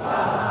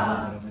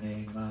 Brahmane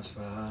Namah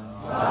Swaha,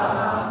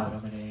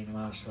 Brahmane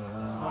Namah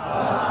Swaha,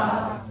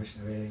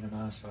 Vishnave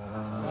Namah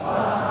Swaha,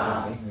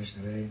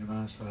 Vishnave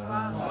Namah Swaha,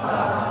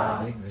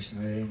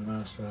 Vishnave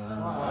Namah Swaha,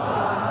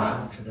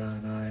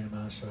 Shadanaya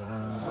Namah Swaha,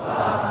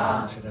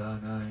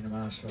 Shadanaya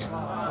Namah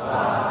Swaha,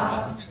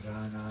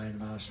 Shadanaya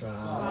Namah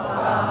Swaha,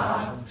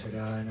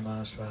 Shadanaya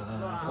Namah Swaha,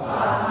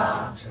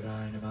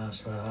 Shadanaya Namah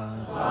Swaha,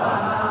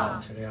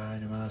 Shadanaya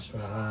Namah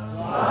Swaha,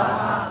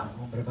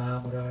 Om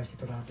Brahma Murasti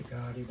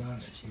Parantikari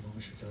Bansuchi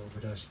Bhumishito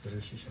Buddhas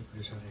Purushi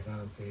Shukrishani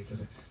Rao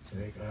Ketava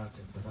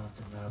Svekratam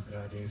Bhavantam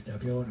Navgra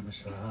Devtabhyo Namah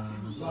Swaha,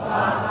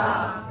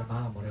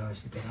 Brahma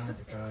Murasti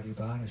Parantikari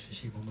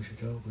Bansuchi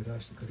Bhumishito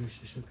Buddhas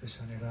Purushi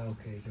Shukrishani Rao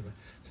Ketava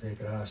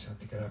Svekratam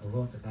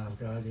Bhavantam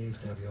Navgra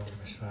Devtabhyo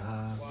Namah Swaha,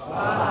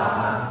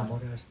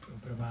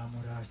 Brahma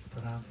Murasti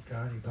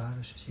Parantikari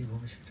Bansuchi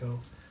Bhumishito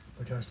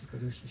Buddhas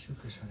Purushi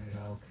Shukrishani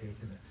Rao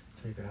Ketava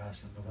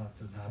Vigrasam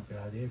Bhavantam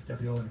Navgra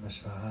Devtabhyo Namah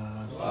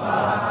Swaha,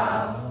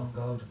 Om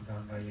Gautam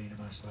Gangaye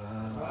Namah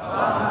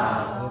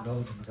Swaha, Om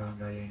Gautam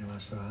Gangaye Namah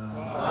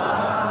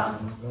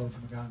Swaha, Om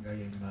Gautam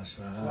Gangaye Namah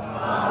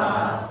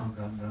Swaha, Om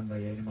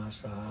Gangaye Namah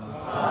Swaha,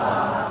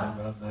 Om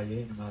Gangaye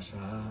Namah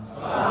Swaha,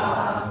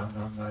 Om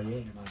Gangaye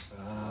Namah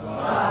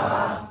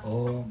Swaha,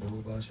 Om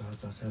Bhuva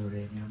Shata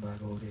Saurenya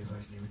Bhargo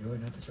Devashnivyo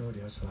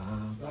Napachodya Swaha,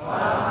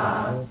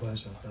 Om Bhuva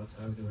Shata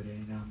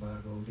Saurenya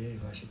Bhargo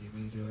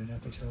Devashnivyo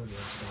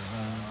Napachodya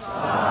Swaha,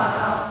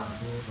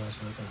 Bhuva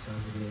Shata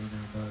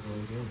Saurenya Bhargo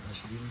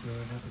Devashnivyo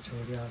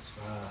Napachodya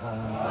Swaha,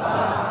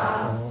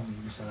 Om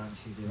Sham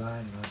Shri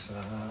Devaya Namah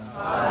Swaha,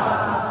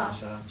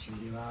 Sham Shri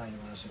Devaya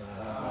Namah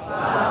Swaha,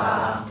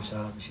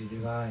 Sham Shri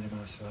Devaya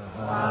Namah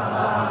Swaha,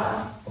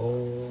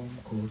 Om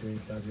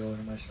Kudevtabhyo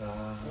Namah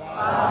Swaha,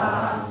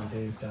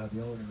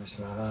 Kudevtabhyo Namah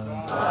Swaha,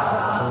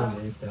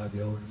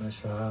 Kudevtabhyo Namah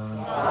Swaha,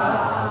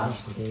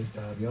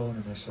 Vishnudevtabhyo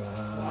Namah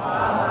Swaha,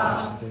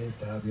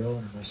 Vishnudevtabhyo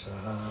Namah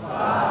Swaha,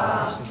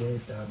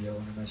 Vishnudevtabhyo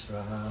Namah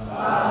Swaha,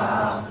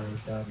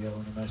 Vishnudevtabhyo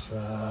Namah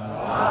Swaha,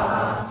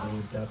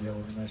 Vishnudevtabhyo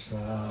Namah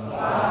Swaha,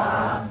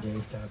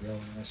 Vishnudevtabhyo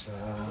Namah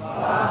Swaha,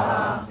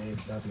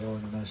 Vishnudevtabhyo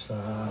Namah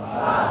Swaha,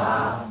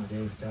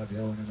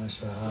 Vishnudevtabhyo Namah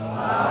Swaha,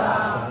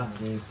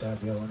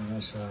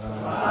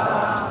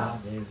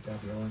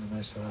 Vishnudevtabhyo Namah Swaha, Vishnudevtabhyo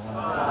Namah Swaha,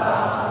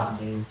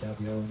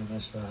 Vishnudevtabhyo Namah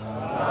Swaha,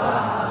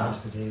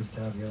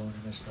 Vishnudevtabhyo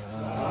Namah Swaha,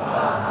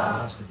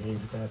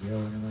 Vishnudevtabhyo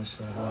Namah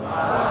Swaha,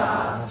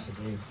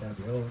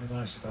 Vishnudevtabhyo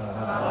Namah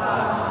Swaha,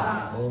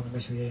 Om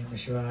Namah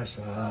Shivaya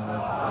Swaha,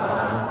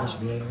 Om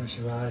Namah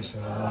Shivaya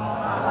Swaha,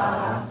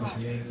 Om Namah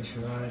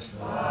Shivaya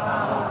Swaha,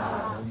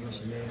 Om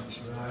Namah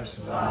Shivaya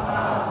Swaha,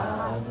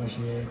 Om Namah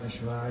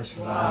Shivaya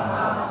Swaha,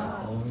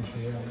 Om Namah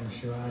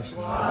Shivaya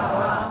Swaha,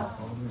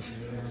 Om Namah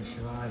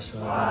Shivaya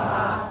Swaha,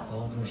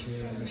 Om Namah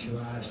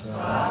Shivaya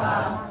Swaha,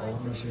 Om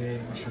Namah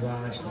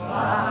Shivaya Swaha,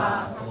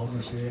 Om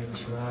Namah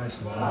Shivaya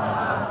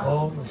Swaha,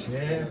 Om Namah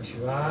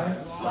Shivaya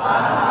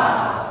Swaha.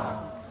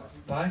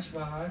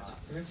 Panswaard,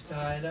 5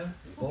 tijden,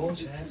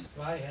 booshands,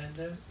 2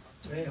 handen,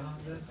 2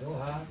 handen,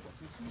 doorhaat.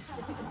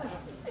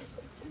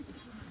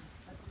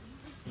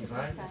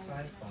 Divide is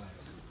 5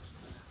 parts.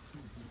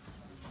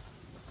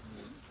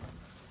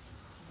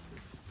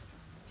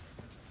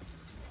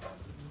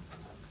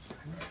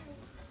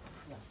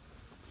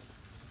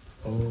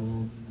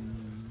 Om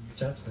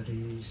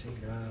Chatvadi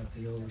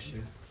Singrati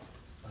Yosha,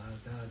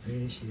 Bhagavad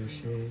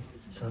Veshyashe,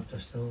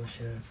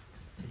 Saptastosha,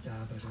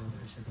 Tidabaro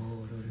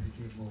Visaboro,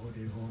 Viti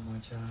Mohori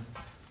Homachan,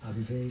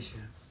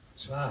 Avivesha,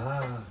 Swaha,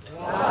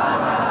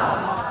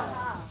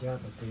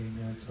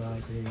 Japatena,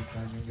 Tvate,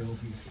 Kanya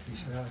Yogi,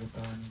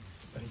 Vishradapan,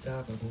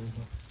 Paritaba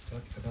Bova,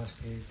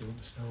 Tvatkabaste,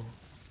 Dumsno,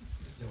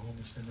 the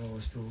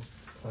Homestanostu,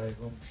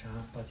 Vaigum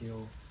Shampatio,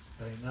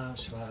 Vainam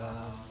Swaha,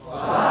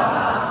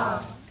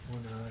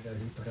 Puna, the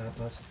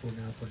Hiparapat,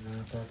 Puna,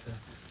 Punapata,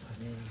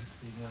 Ani,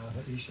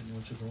 Vinava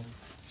Ishamuchum,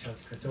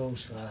 Shatkato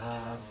Swaha.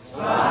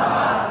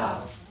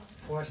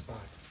 Fourth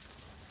part.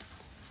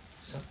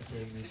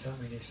 Saptategni,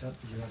 Samini,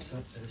 Saptajiva,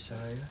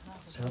 Saptarashaya,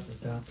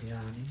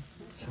 Saptatampiani,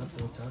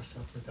 Sapta,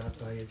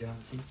 Saptatapaya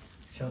Janti,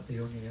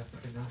 Saptayoniya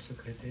Parinasu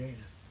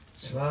Kritena.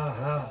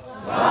 Swaha.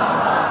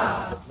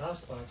 Swaha.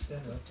 Last part,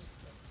 stand up.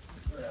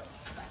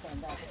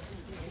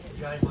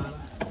 Jai Mana.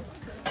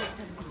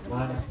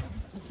 Mana.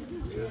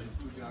 Jai.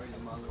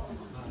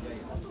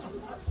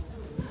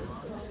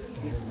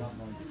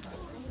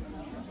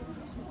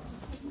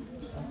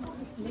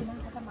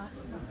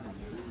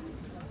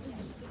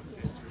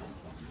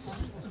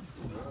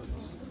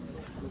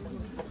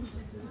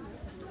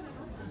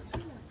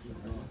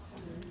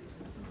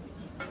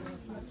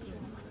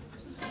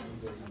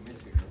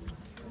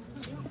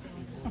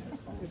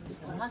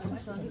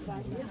 Be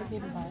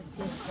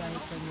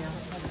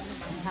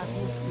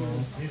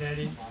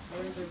ready.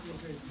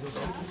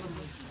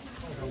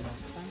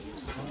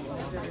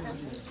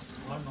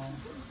 One more.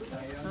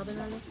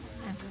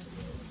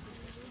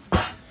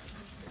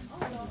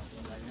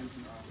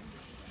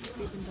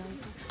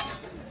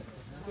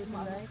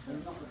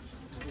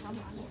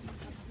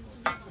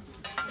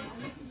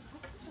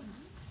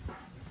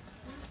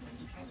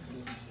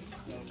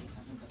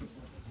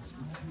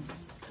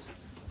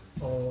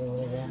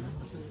 Om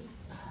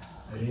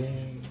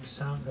Ring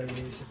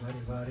Sangare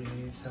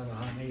Parivari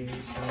Savane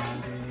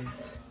Savane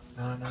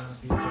Nana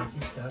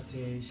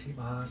Vijatishtatre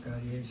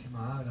Simahakare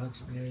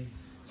Simahalakshmi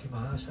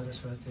Simaha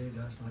Saraswate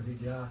Jasma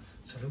Vidya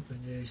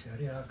Sarupanye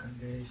Sharya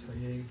Kande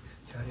Swaye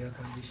Sharya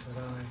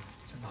Kandiswarai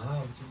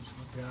Samaha Ujim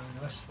Sumudya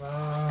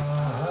Namaskar